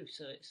buy loose.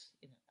 So it's,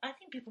 I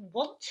think people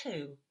want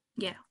to.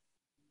 Yeah.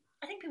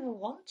 I think people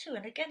want to.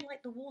 And again,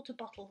 like the water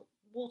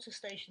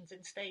stations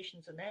in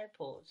stations and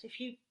airports, if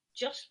you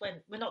just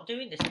went, we're not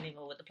doing this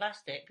anymore with the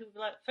plastic,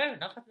 people are like, fair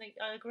enough,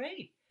 I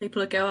agree.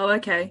 People would go, oh,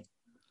 okay.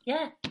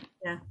 Yeah.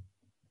 Yeah.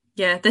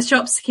 Yeah, the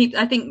shops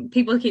I think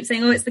people keep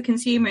saying, oh, it's the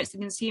consumer.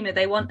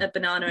 They want a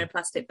banana in a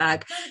plastic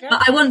bag. No,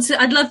 but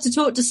I'd love to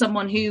talk to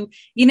someone who,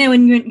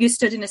 when you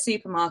stood in a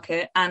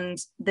supermarket and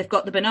they've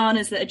got the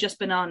bananas that are just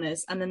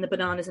bananas and then the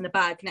bananas in a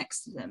bag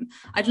next to them.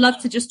 I'd love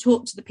to just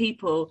talk to the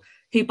people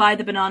who buy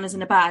the bananas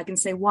in a bag and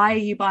say, why are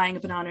you buying a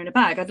banana in a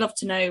bag? I'd love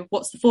to know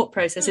what's the thought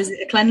process. Is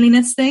it a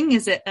cleanliness thing?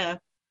 Is it a...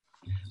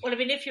 Well, I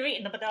mean, if you're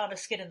eating the banana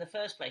skin in the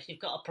first place, you've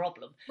got a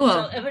problem.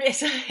 Well, so, I mean,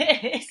 it's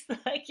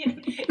like,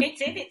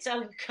 it's in its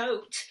own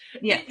coat.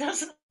 Yeah. It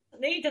doesn't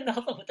need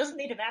another one. It doesn't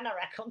need an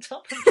anorak on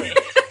top of it.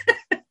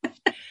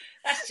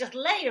 That's just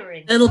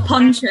layering. A little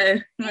poncho,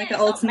 like at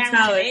Alton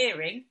Towers.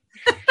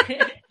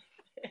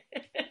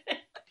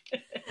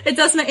 It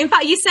doesn't. In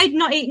fact, you said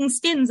not eating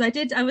skins.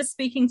 I was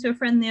speaking to a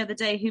friend the other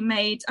day who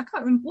made, I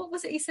can't remember, what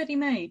was it he said he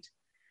made?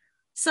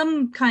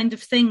 Some kind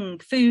of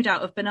food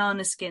out of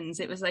banana skins.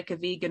 It was like a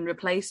vegan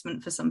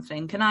replacement for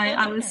something. And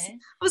I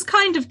was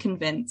kind of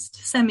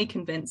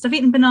semi-convinced. I've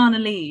eaten banana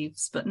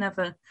leaves, but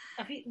never.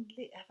 Have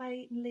I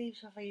eaten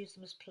leaves or have I used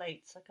them as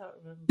plates? I can't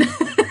remember.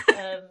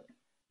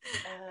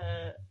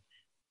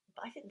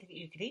 But I didn't think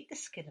you could eat the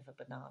skin of a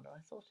banana. I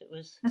thought it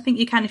was... I think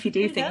you can if you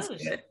do things to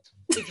it.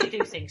 If you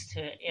do things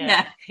to it,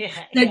 yeah.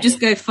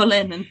 Just go full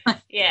in and...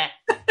 Yeah,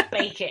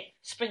 bake it,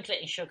 sprinkle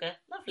it in sugar.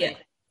 Lovely.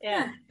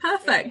 Yeah,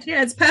 perfect.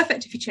 Yeah, it's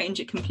perfect if you change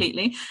it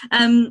completely.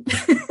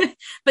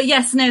 But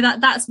yes, no,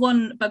 that's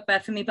one bugbear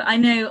for me. But I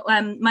know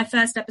my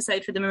first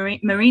episode for the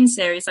Marine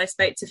series, I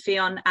spoke to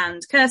Fionn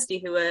and Kirsty,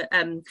 who are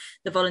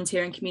the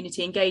volunteer and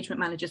community engagement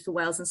managers for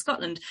Wales and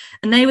Scotland,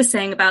 and they were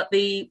saying about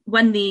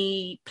when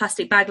the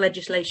plastic bag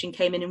legislation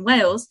came in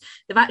Wales,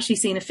 they've actually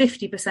seen a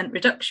 50%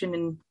 reduction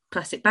in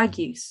plastic bag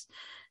use,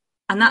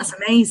 and that's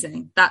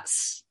amazing.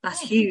 That's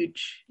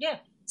huge. Yeah.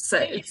 So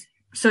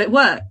it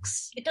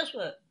works. It does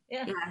work.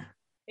 Yeah,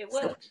 it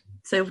works.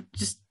 So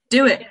just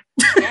do it.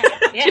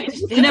 Yeah.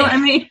 You know what I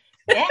mean?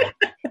 Yeah.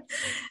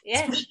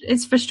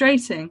 It's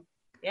frustrating.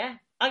 Yeah,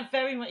 I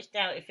very much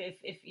doubt if a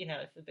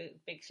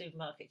big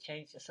supermarket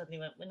chain just suddenly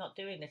went, we're not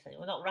doing this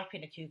anymore. We're not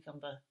wrapping a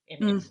cucumber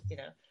in it.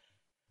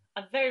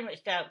 I very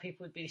much doubt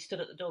people would be stood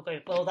at the door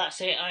going, well, that's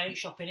it. I ain't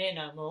shopping here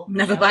no more.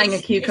 Never buying a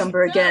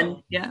cucumber again.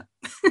 No. Yeah.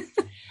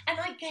 And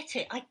I get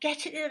it. I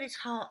get it that it's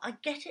hard. I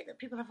get it that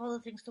people have other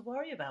things to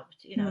worry about,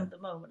 at the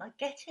moment. I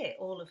get it,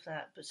 all of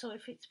that. But so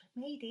if it's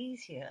made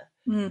easier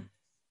and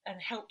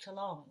helped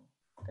along,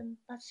 then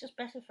that's just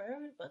better for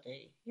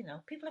everybody.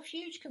 People have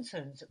huge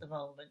concerns at the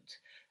moment.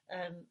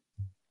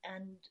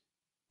 And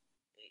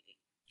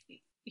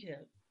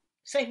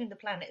saving the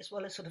planet as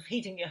well as sort of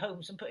heating your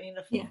homes and putting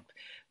enough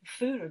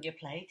food on your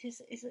plate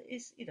is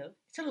it's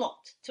a lot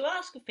to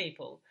ask of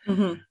people.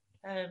 Mm-hmm.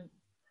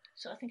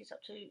 So I think it's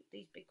up to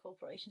these big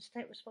corporations to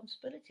take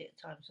responsibility at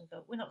times and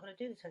go, we're not going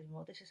to do this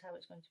anymore. This is how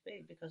it's going to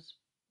be because,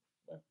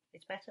 well,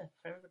 it's better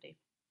for everybody.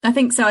 I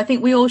think so. I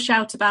think we all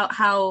shout about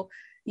how,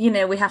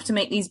 we have to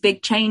make these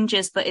big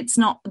changes, but it's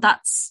not,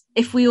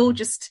 if we all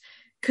just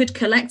could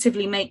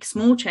collectively make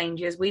small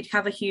changes, we'd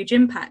have a huge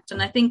impact.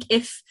 And I think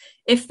if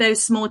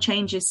those small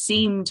changes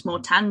seemed more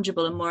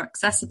tangible and more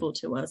accessible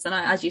to us, and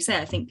as you say,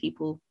 I think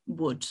people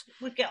would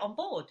get on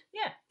board.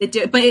 Yeah, they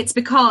do. But it's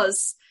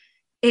because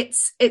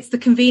it's the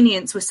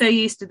convenience. We're so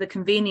used to the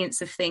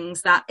convenience of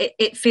things that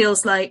it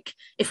feels like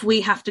if we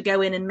have to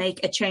go in and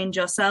make a change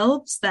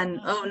ourselves, then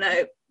oh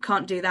no,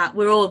 can't do that.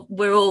 We're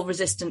all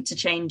resistant to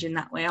change in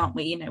that way, aren't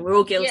we? We're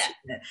all guilty of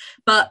it.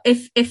 But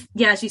if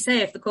as you say,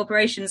 if the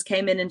corporations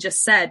came in and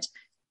just said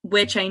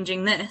we're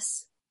changing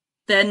this,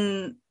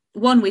 then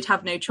one, we'd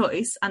have no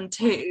choice, and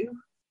two,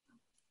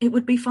 it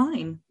would be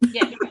fine.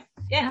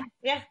 Yeah.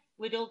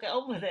 We'd all get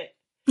on with it.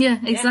 Yeah,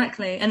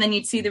 exactly. And then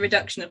you'd see the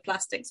reduction of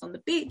plastics on the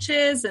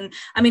beaches. And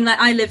I mean, like,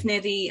 I live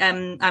near the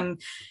I'm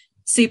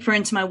super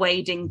into my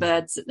wading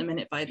birds at the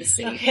minute by the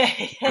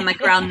sea, and my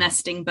ground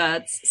nesting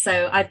birds.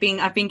 So I've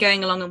been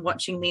going along and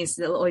watching these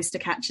little oyster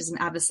catchers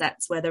and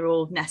avocets where they're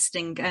all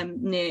nesting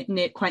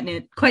quite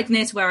near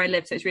to where I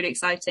live. So it's really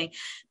exciting.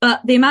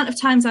 But the amount of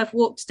times I've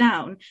walked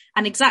down,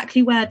 and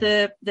exactly where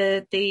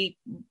the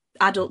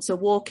adults are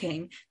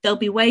walking, they'll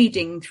be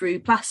wading through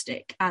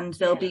plastic, and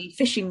there'll be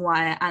fishing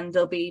wire, and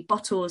there'll be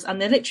bottles,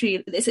 and they're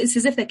literally, it's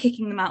as if they're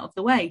kicking them out of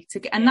the way to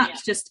get, and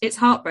that's just, it's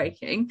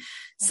heartbreaking.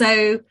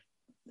 So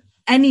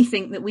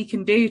anything that we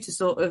can do to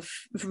sort of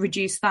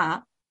reduce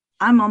that,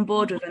 I'm on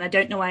board with, and I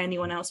don't know why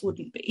anyone else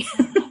wouldn't be.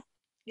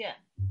 Yeah,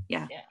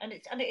 and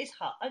it is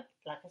hard.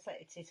 Like I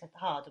say, it's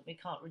hard, and we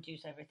can't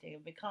reduce everything,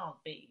 and we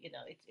can't be,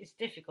 it's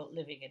difficult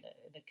living in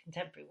a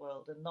contemporary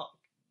world and not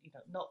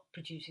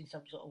producing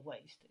some sort of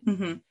waste.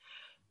 Mm-hmm.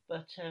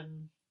 But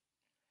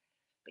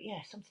yeah,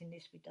 something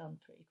needs to be done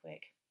pretty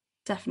quick.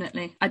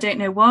 Definitely. I don't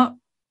know what,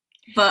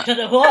 but I don't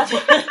know what.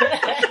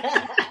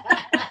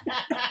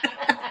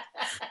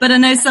 But I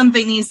know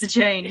something needs to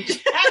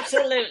change.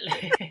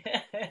 Absolutely.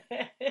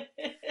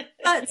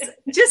 But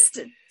just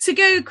to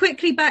go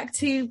quickly back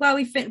to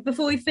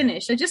before we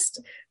finish,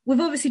 we've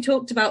obviously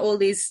talked about all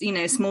these,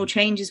 small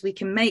changes we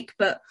can make,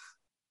 but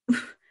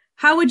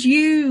how would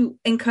you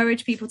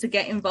encourage people to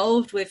get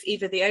involved with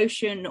either the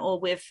ocean or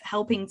with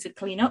helping to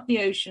clean up the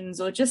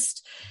oceans, or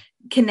just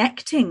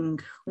connecting?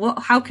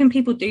 How can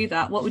people do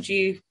that? What would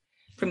you,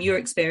 from your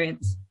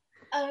experience?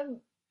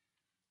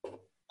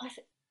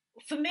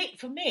 For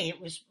me, it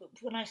was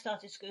when I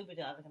started scuba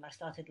diving and I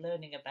started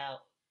learning about,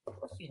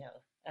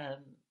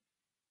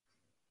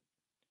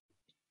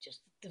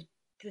 just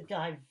the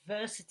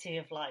diversity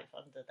of life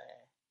under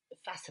there. It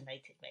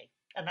fascinated me,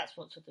 and that's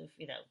what sort of,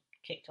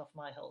 kicked off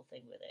my whole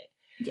thing with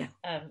it. Yeah.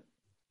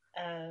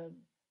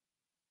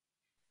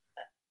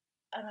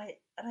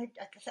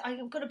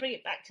 I'm going to bring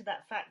it back to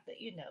that fact that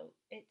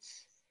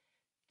it's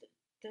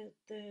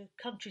the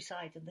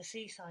countryside and the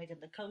seaside and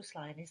the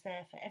coastline is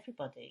there for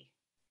everybody.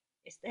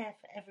 It's there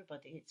for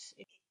everybody.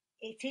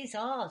 It is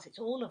ours. It's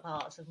all of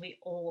ours, and we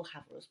all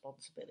have a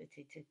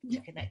responsibility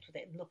to connect with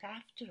it and look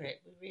after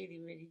it. We really,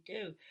 really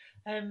do.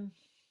 And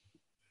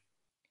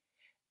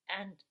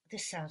I'm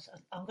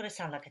going to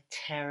sound like a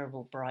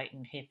terrible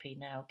Brighton hippie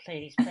now.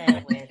 Please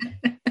bear with.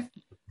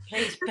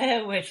 Please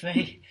bear with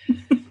me.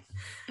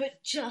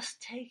 But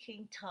just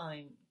taking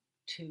time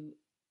to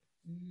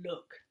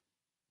look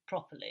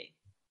properly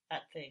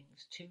at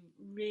things, to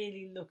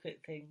really look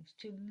at things,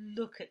 to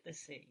look at the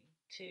sea,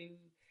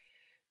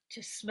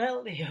 to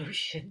smell the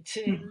ocean,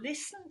 to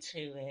listen to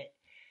it.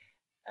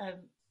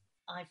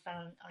 I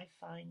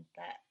find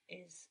that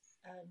is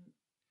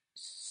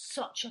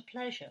such a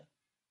pleasure.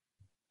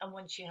 And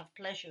once you have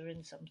pleasure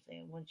in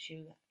something, once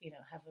you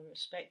have a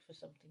respect for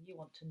something, you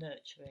want to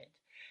nurture it.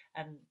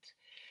 And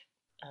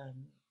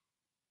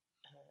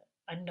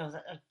I know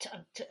that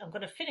I'm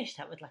going to finish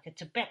that with like a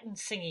Tibetan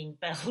singing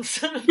bell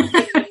sort of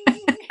thing.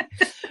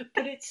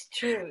 But it's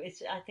true.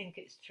 I think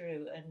it's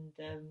true. And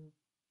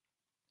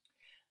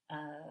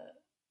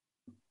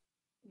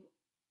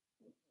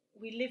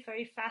we live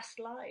very fast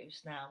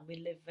lives now. We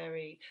live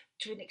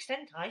to an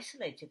extent,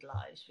 isolated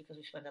lives, because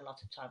we spend a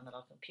lot of time on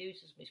our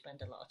computers, we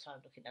spend a lot of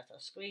time looking at our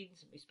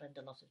screens, and we spend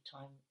a lot of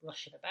time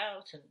rushing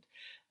about,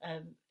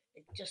 and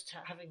just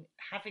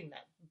having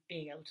that,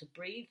 being able to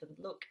breathe and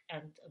look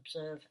and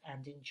observe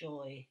and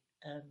enjoy.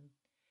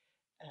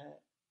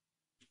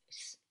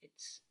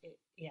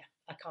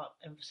 I can't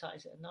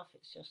emphasize it enough.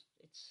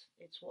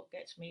 It's what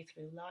gets me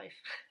through life.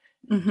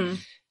 Mm-hmm.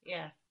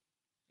 Yeah.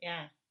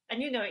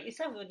 And you know it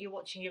yourself when you're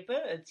watching your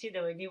birds,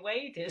 and your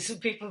waders,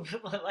 and people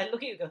like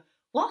look at you and go,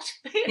 "What?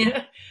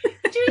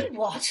 Doing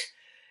what?"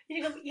 And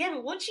you go, "Yeah,"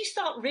 but once you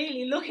start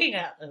really looking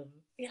at them,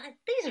 you're like,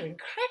 "These are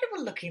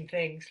incredible looking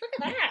things. Look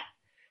at that."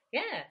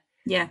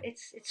 Yeah.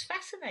 It's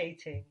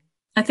fascinating.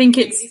 I think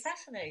it's really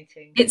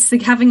fascinating. It's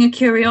like having a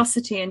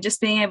curiosity and just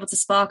being able to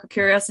spark a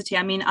curiosity.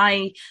 I mean,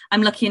 I'm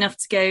lucky enough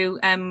to go.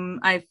 I'm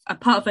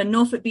part of a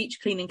Norfolk Beach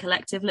cleaning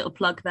collective. Little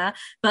plug there,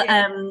 but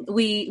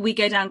we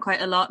go down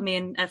quite a lot. Me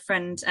and a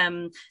friend,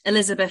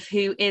 Elizabeth,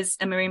 who is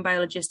a marine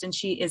biologist, and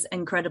she is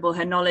incredible.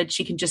 Her knowledge,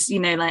 she can just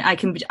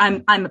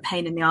I'm a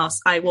pain in the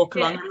arse. I walk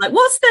along, I'm like,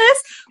 what's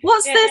this?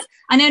 What's this?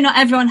 I know not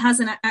everyone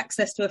has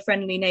access to a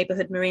friendly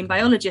neighbourhood marine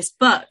biologist,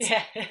 but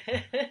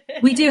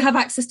we do have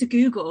access to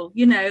Google,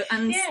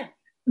 and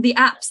the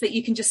apps that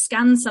you can just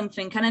scan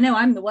something. And I know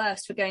I'm the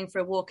worst for going for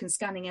a walk and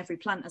scanning every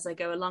plant as I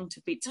go along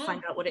to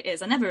find out what it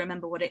is. I never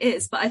remember what it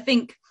is, but I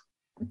think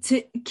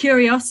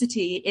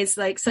curiosity is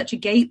like such a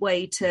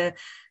gateway to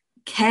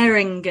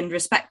caring and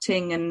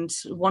respecting and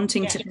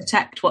wanting to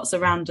protect what's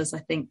around us, I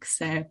think.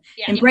 So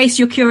embrace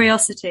your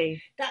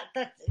curiosity.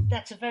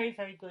 That's a very,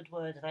 very good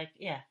word. And I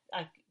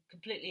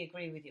completely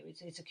agree with you.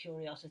 It's a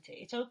curiosity.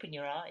 It's open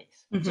your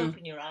eyes. It's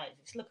open your eyes.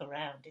 It's look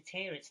around. It's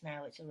here. It's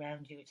now. It's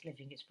around you. It's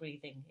living. It's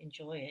breathing.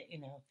 Enjoy it.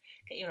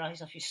 Get your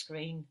eyes off your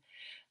screen.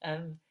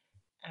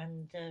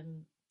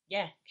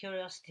 Yeah,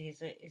 curiosity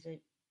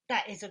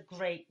is a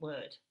great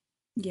word.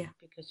 Yeah,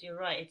 because you're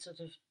right. It's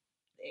sort of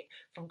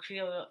from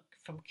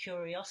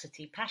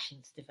curiosity,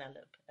 passions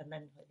develop, and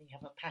then when you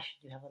have a passion,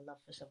 you have a love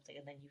for something,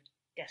 and then you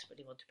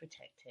desperately want to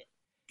protect it.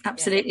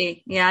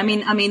 Absolutely. Yeah. I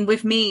mean,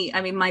 with me,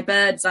 my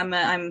birds, I'm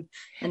a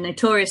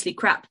notoriously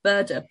crap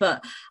birder,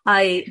 but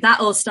that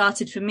all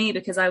started for me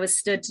because I was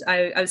stood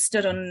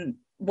on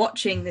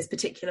watching this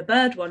particular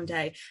bird one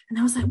day, and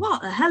I was like,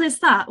 what the hell is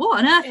that? What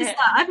on earth is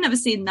that? I've never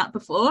seen that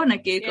before. And I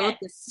googled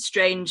this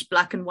strange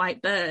black and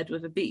white bird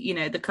with a beak,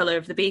 the color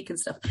of the beak and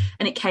stuff,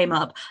 and it came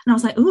up, and I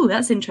was like, oh,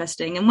 that's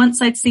interesting. And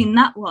once I'd seen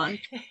that one,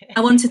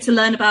 I wanted to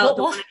learn about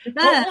what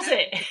was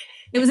it?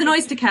 It was an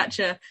oyster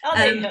catcher.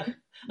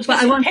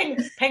 But I want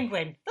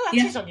penguin. Oh,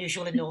 that is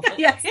unusual in Norfolk.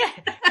 Yes. Yeah.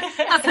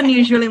 That's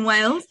unusual in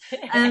Wales.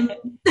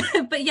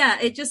 But yeah,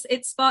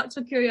 it sparked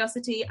a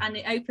curiosity, and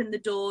it opened the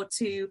door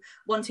to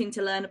wanting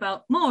to learn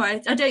about more. I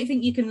don't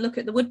think you can look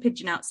at the wood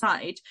pigeon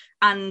outside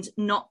and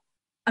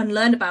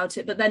learn about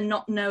it, but then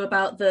not know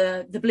about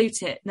the blue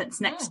tit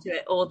that's next to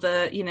it, or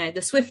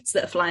the swifts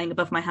that are flying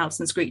above my house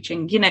and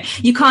screeching. You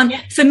can't.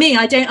 For me,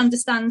 I don't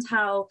understand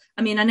how.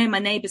 I mean, I know my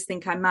neighbours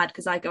think I'm mad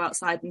because I go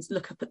outside and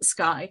look up at the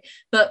sky,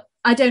 but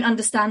I don't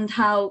understand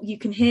how you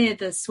can hear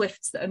the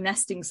swifts that are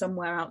nesting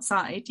somewhere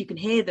outside. You can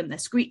hear them; they're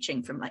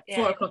screeching from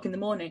 4 o'clock in the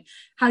morning.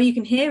 How you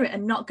can hear it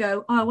and not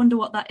go, oh, I wonder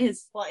what that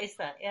is. What is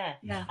that? Yeah.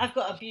 I've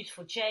got a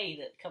beautiful jay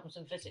that comes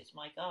and visits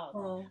my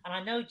garden, and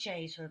I know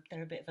jays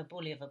they're a bit of a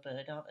bully of a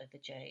bird, aren't they? The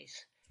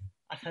jays.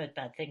 I've heard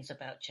bad things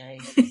about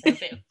jays. They're a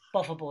bit of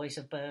bother boys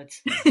of birds,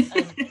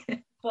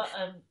 but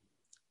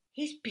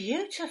he's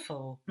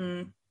beautiful.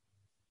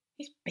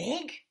 He's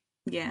big.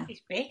 Yeah, he's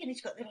big, and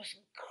he's got the most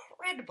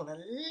incredible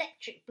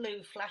electric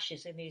blue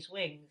flashes in his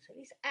wings.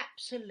 He's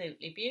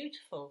absolutely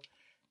beautiful,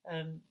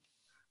 and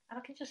I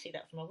can just see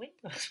that from my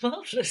window. It's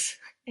marvellous.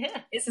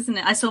 Yeah, isn't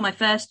it? I saw my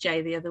first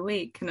jay the other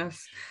week, and I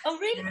was. Oh,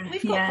 really?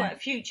 We've got quite a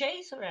few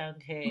jays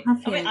around here.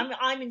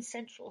 I'm in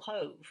Central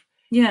Hove.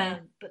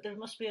 Yeah, but there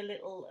must be a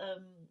little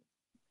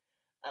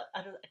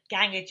a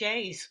gang of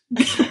jays.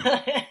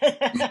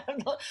 A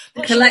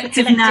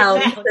collective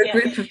noun, a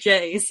group of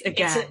jays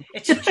again.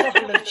 It's a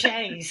trouble of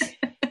jays.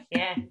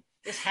 Yeah,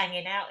 just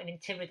hanging out and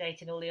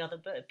intimidating all the other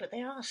birds. But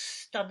they are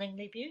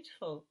stunningly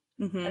beautiful.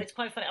 And it's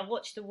quite funny. I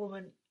watched a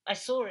woman. I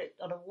saw it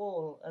on a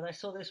wall, and I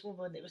saw this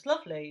woman. It was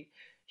lovely.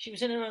 She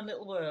was in her own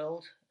little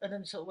world, and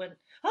then sort of went,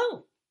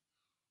 "Oh,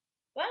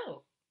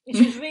 wow!" And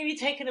she was really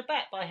taken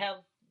aback by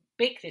how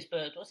big this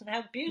bird was and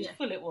how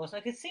beautiful it was. I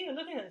could see her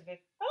looking at it and going,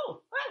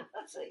 oh wow,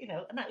 that's it, and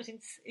that was in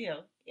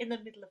the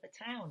middle of a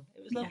town.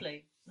 It was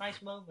lovely.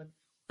 Nice moment.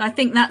 I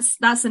think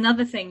that's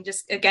another thing.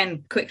 Just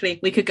again,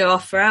 quickly, we could go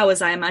off for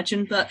hours, I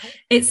imagine, but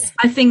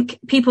I think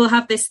people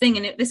have this thing,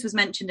 and this was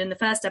mentioned in the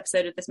first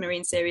episode of this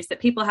marine series, that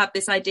people have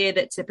this idea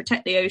that to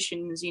protect the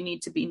oceans, you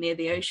need to be near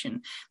the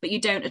ocean, but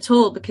you don't at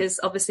all, because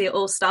obviously it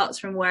all starts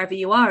from wherever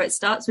you are. It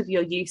starts with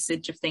your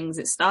usage of things.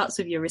 It starts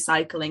with your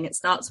recycling. It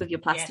starts with your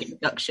plastic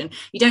reduction.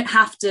 You don't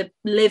have to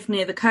live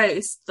near the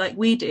coast like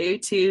we do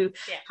to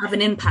have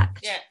an impact.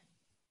 Yeah.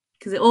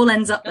 Because it all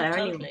ends up there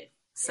anyway.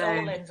 So it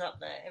all ends up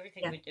there.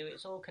 Everything we do,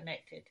 it's all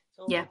connected. It's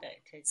all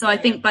connected. So I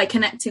think by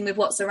connecting with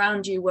what's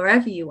around you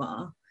wherever you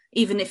are,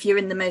 even if you're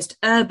in the most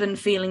urban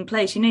feeling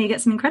place, you get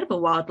some incredible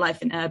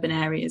wildlife in urban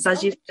areas,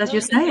 as you're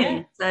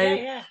saying.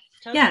 Yeah.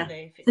 So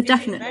totally. So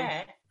definitely.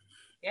 There,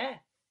 yeah.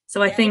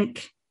 So I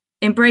think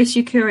embrace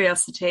your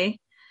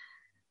curiosity.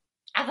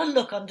 Have a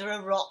look under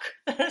a rock.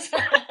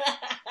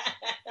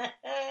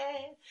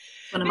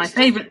 One of my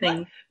favourite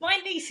things. My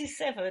niece is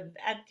 7,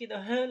 and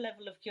her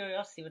level of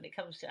curiosity when it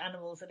comes to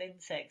animals and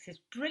insects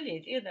is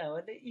brilliant.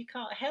 And you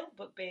can't help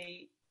but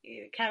be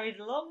carried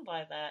along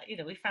by that.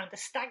 We found a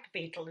stag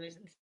beetle, and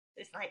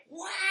it's like,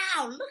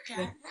 wow, look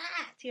at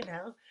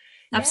that.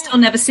 I've still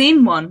never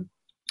seen one.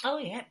 Oh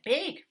yeah,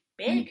 big,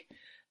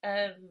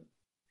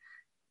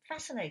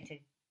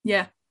 fascinating.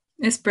 Yeah,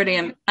 it's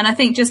brilliant, and I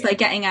think just by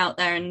getting out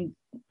there and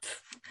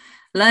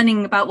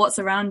learning about what's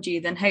around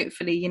you, then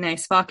hopefully,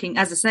 sparking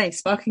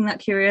that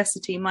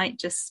curiosity might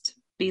just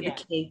be the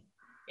key.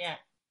 Yeah.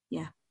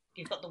 Yeah.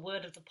 You've got the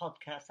word of the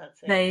podcast.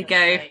 That's it. There you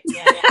go.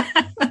 Yeah.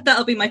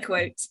 That'll be my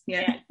quote.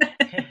 Yeah.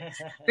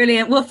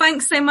 Brilliant. Well,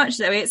 thanks so much,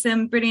 Zoe. It's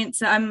brilliant.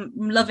 I'm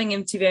loving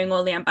interviewing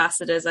all the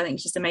ambassadors. I think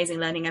it's just amazing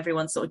learning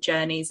everyone's sort of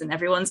journeys and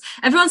everyone's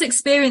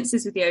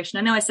experiences with the ocean.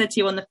 I know I said to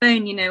you on the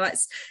phone,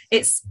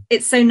 it's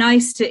so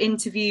nice to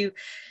interview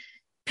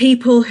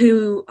people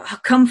who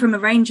come from a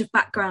range of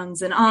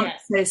backgrounds and aren't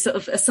sort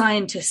of a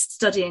scientist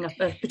studying a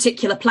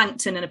particular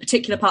plankton in a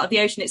particular part of the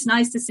ocean. It's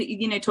nice to see,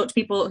 talk to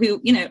people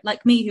who,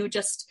 like me, who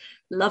just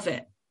love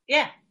it.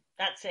 Yeah,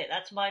 That's it.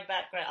 That's my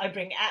background. I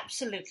bring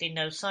absolutely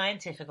no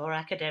scientific or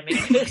academic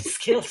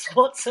skills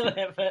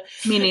whatsoever.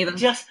 Me neither.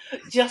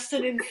 Just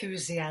an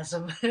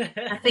enthusiasm.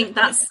 I think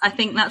that's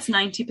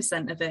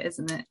 90% of it,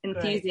 isn't it?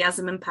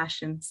 Enthusiasm and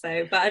passion.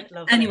 So, but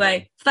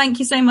anyway, thank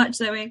you so much,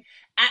 Zoe.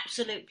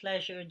 Absolute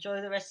pleasure.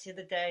 Enjoy the rest of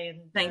the day,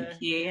 and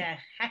thank you. Yeah,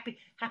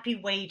 happy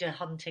wader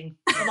hunting.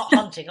 Well, not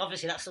hunting,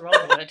 obviously that's the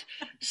wrong word.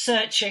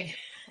 Searching.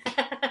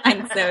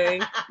 Thanks,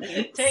 Zoe.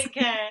 Take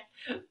care.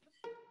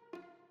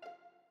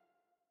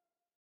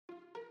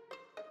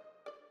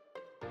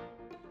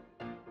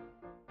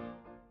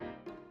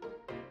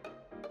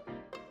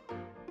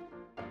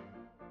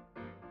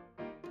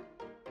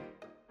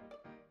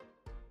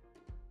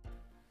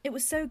 It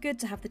was so good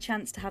to have the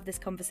chance to have this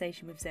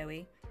conversation with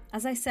Zoe.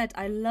 As I said,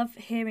 I love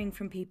hearing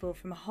from people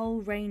from a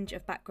whole range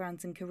of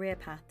backgrounds and career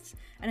paths,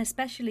 and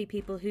especially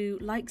people who,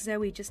 like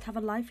Zoe, just have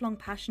a lifelong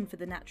passion for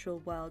the natural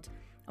world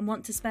and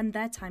want to spend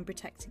their time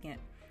protecting it.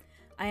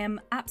 I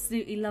am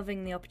absolutely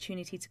loving the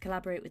opportunity to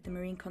collaborate with the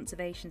Marine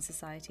Conservation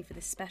Society for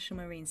this special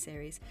marine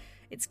series.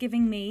 It's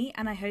giving me,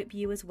 and I hope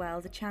you as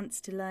well, the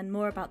chance to learn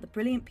more about the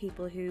brilliant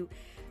people who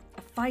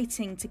are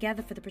fighting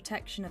together for the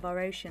protection of our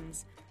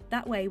oceans.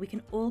 That way we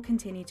can all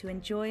continue to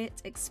enjoy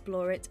it,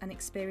 explore it, and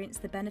experience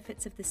the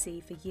benefits of the sea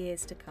for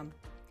years to come.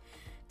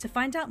 To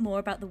find out more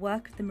about the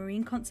work of the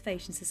Marine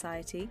Conservation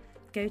Society,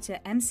 go to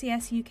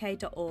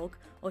mcsuk.org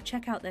or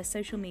check out their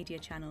social media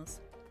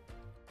channels.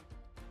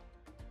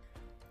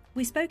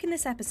 We spoke in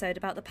this episode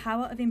about the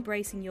power of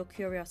embracing your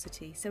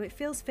curiosity, so it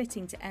feels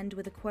fitting to end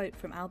with a quote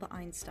from Albert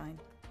Einstein.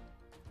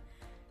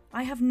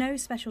 "I have no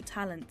special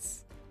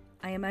talents.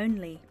 I am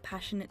only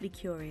passionately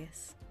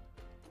curious."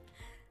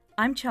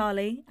 I'm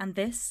Charlie, and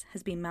this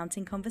has been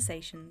Mountain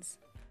Conversations.